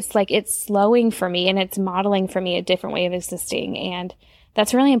of ways. Like, it's slowing for me and it's modeling for me a different way of existing. And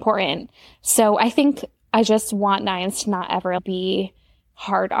that's really important. So I think I just want 9s to not ever be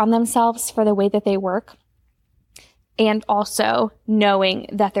hard on themselves for the way that they work. And also knowing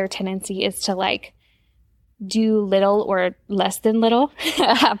that their tendency is to like do little or less than little,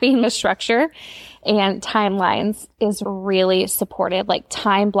 having a structure and timelines is really supportive. Like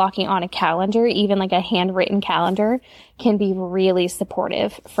time blocking on a calendar, even like a handwritten calendar, can be really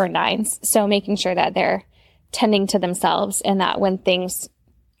supportive for 9s. So making sure that they're tending to themselves and that when things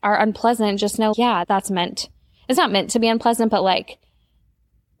are unpleasant, just know, yeah, it's not meant to be unpleasant, but like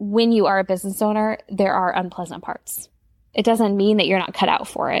when you are a business owner, there are unpleasant parts. It doesn't mean that you're not cut out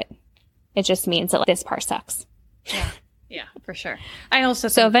for it. It just means that like, this part sucks. Yeah, for sure. I also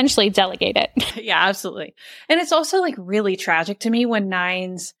So eventually delegate it. Yeah, absolutely. And it's also like really tragic to me when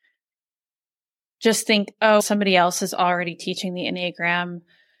nines just think, oh, somebody else is already teaching the Enneagram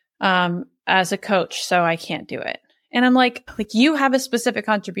as a coach, so I can't do it. And I'm like you have a specific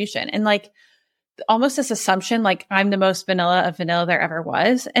contribution, and like almost this assumption, like I'm the most vanilla of vanilla there ever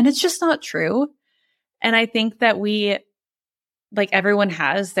was. And it's just not true. And I think that everyone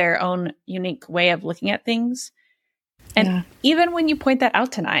has their own unique way of looking at things. And even when you point that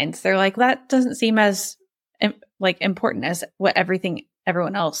out to nines, they're like, that doesn't seem as important as what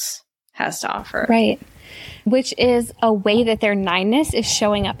everyone else has to offer. Right. Which is a way that their nineness is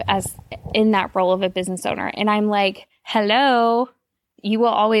showing up as in that role of a business owner. And I'm like, hello, you will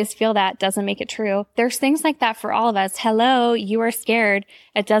always feel that. Doesn't make it true. There's things like that for all of us. Hello, you are scared.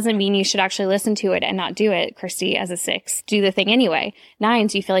 It doesn't mean you should actually listen to it and not do it, Kristi, as a 6. Do the thing anyway.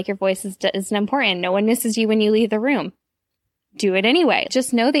 9s, you feel like your voice isn't important. No one misses you when you leave the room. Do it anyway.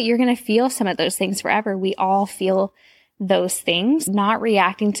 Just know that you're going to feel some of those things forever. We all feel those things, not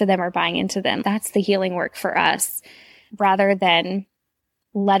reacting to them or buying into them. That's the healing work for us, rather than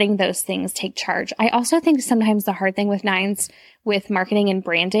letting those things take charge. I also think sometimes the hard thing with 9s with marketing and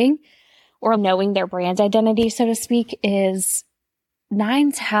branding, or knowing their brand identity, so to speak, is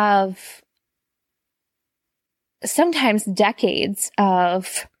 9s have sometimes decades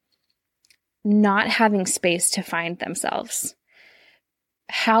of not having space to find themselves.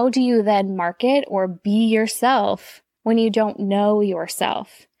 How do you then market or be yourself when you don't know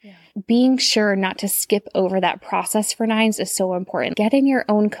yourself? Yeah. Being sure not to skip over that process for 9s is so important. Get in your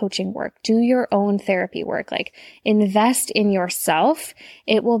own coaching work. Do your own therapy work. Invest in yourself.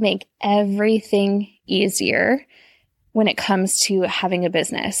 It will make everything easier when it comes to having a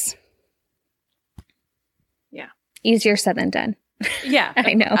business. Yeah. Easier said than done. Yeah.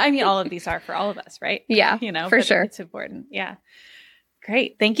 I know. I mean, all of these are for all of us, right? Yeah, for sure. It's important. Yeah.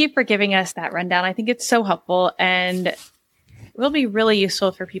 Great. Thank you for giving us that rundown. I think it's so helpful and will be really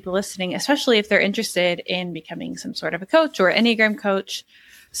useful for people listening, especially if they're interested in becoming some sort of a coach or Enneagram coach.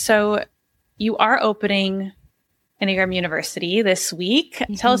 So you are opening Enneagram University this week.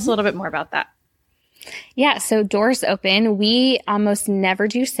 Mm-hmm. Tell us a little bit more about that. Yeah. So doors open. We almost never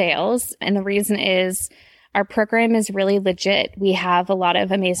do sales. And the reason is our program is really legit. We have a lot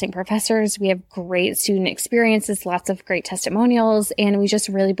of amazing professors. We have great student experiences, lots of great testimonials, and we just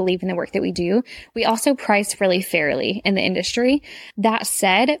really believe in the work that we do. We also price really fairly in the industry. That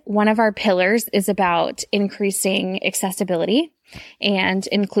said, one of our pillars is about increasing accessibility and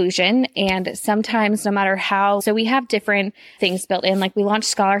inclusion. And sometimes no matter how, so we have different things built in, like we launched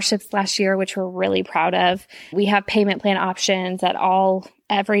scholarships last year, which we're really proud of. We have payment plan options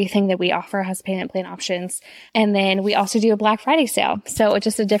everything that we offer has payment plan options. And then we also do a Black Friday sale. So it's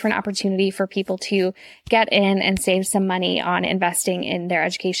just a different opportunity for people to get in and save some money on investing in their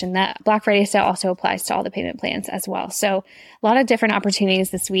education. That Black Friday sale also applies to all the payment plans as well. So a lot of different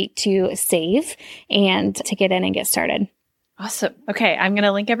opportunities this week to save and to get in and get started. Awesome. Okay. I'm going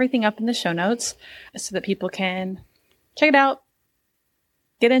to link everything up in the show notes so that people can check it out,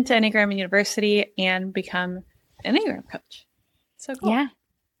 get into Enneagram University, and become an Enneagram coach. So cool. Yeah.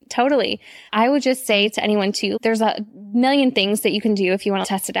 Totally. I would just say to anyone too, there's a million things that you can do if you want to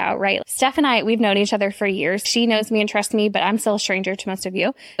test it out, right? Steph and I, we've known each other for years. She knows me and trusts me, but I'm still a stranger to most of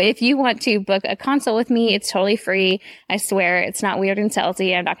you. If you want to book a consult with me, it's totally free. I swear it's not weird and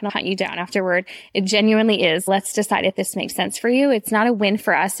salesy. I'm not going to hunt you down afterward. It genuinely is. Let's decide if this makes sense for you. It's not a win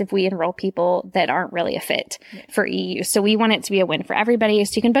for us if we enroll people that aren't really a fit for EU. So we want it to be a win for everybody.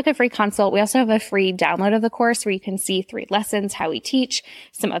 So you can book a free consult. We also have a free download of the course where you can see 3 lessons, how we teach,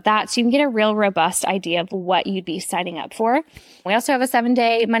 some of that. So you can get a real robust idea of what you'd be signing up for. We also have a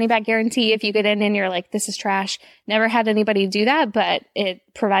 7-day money back guarantee. If you get in and you're like, this is trash, never had anybody do that, but it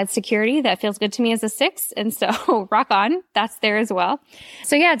provides security that feels good to me as a 6. And so rock on. That's there as well.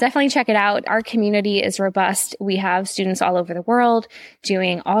 So yeah, definitely check it out. Our community is robust. We have students all over the world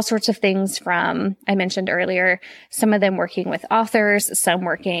doing all sorts of things from, I mentioned earlier, some of them working with authors, some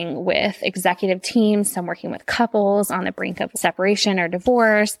working with executive teams, some working with couples on the brink of separation or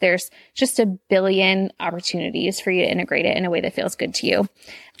divorce. There's just a billion opportunities for you to integrate it in a way that feels good to you.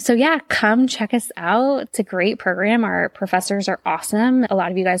 So yeah, come check us out. It's a great program. Our professors are awesome. A lot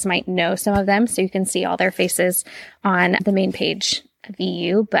of you guys might know some of them, so you can see all their faces on the main page of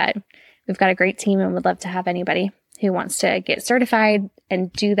EU, but we've got a great team and would love to have anybody who wants to get certified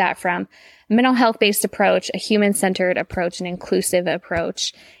and do that from a mental health-based approach, a human-centered approach, an inclusive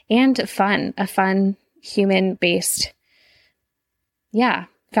approach, and a fun human-based,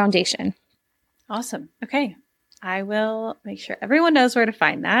 foundation. Awesome. Okay. I will make sure everyone knows where to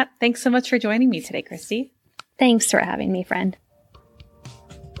find that. Thanks so much for joining me today, Kristi. Thanks for having me, friend.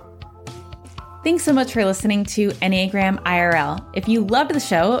 Thanks so much for listening to Enneagram IRL. If you loved the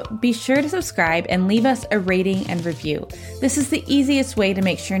show, be sure to subscribe and leave us a rating and review. This is the easiest way to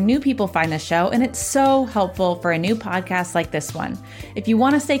make sure new people find the show, and it's so helpful for a new podcast like this one. If you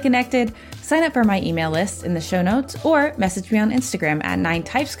want to stay connected, sign up for my email list in the show notes or message me on Instagram at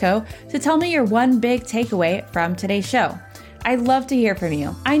 9typesco to tell me your one big takeaway from today's show. I'd love to hear from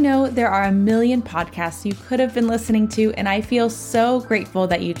you. I know there are a million podcasts you could have been listening to, and I feel so grateful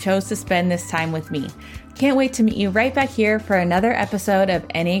that you chose to spend this time with me. Can't wait to meet you right back here for another episode of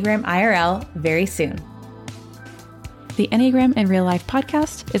Enneagram IRL very soon. The Enneagram in Real Life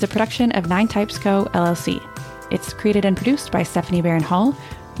podcast is a production of 9Types Co. LLC. It's created and produced by Stephanie Barron Hall,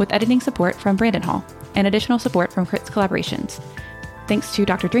 with editing support from Brandon Hall, and additional support from Crit's Collaborations. Thanks to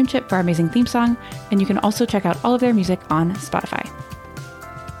Dr. Dreamchip for our amazing theme song, and you can also check out all of their music on Spotify.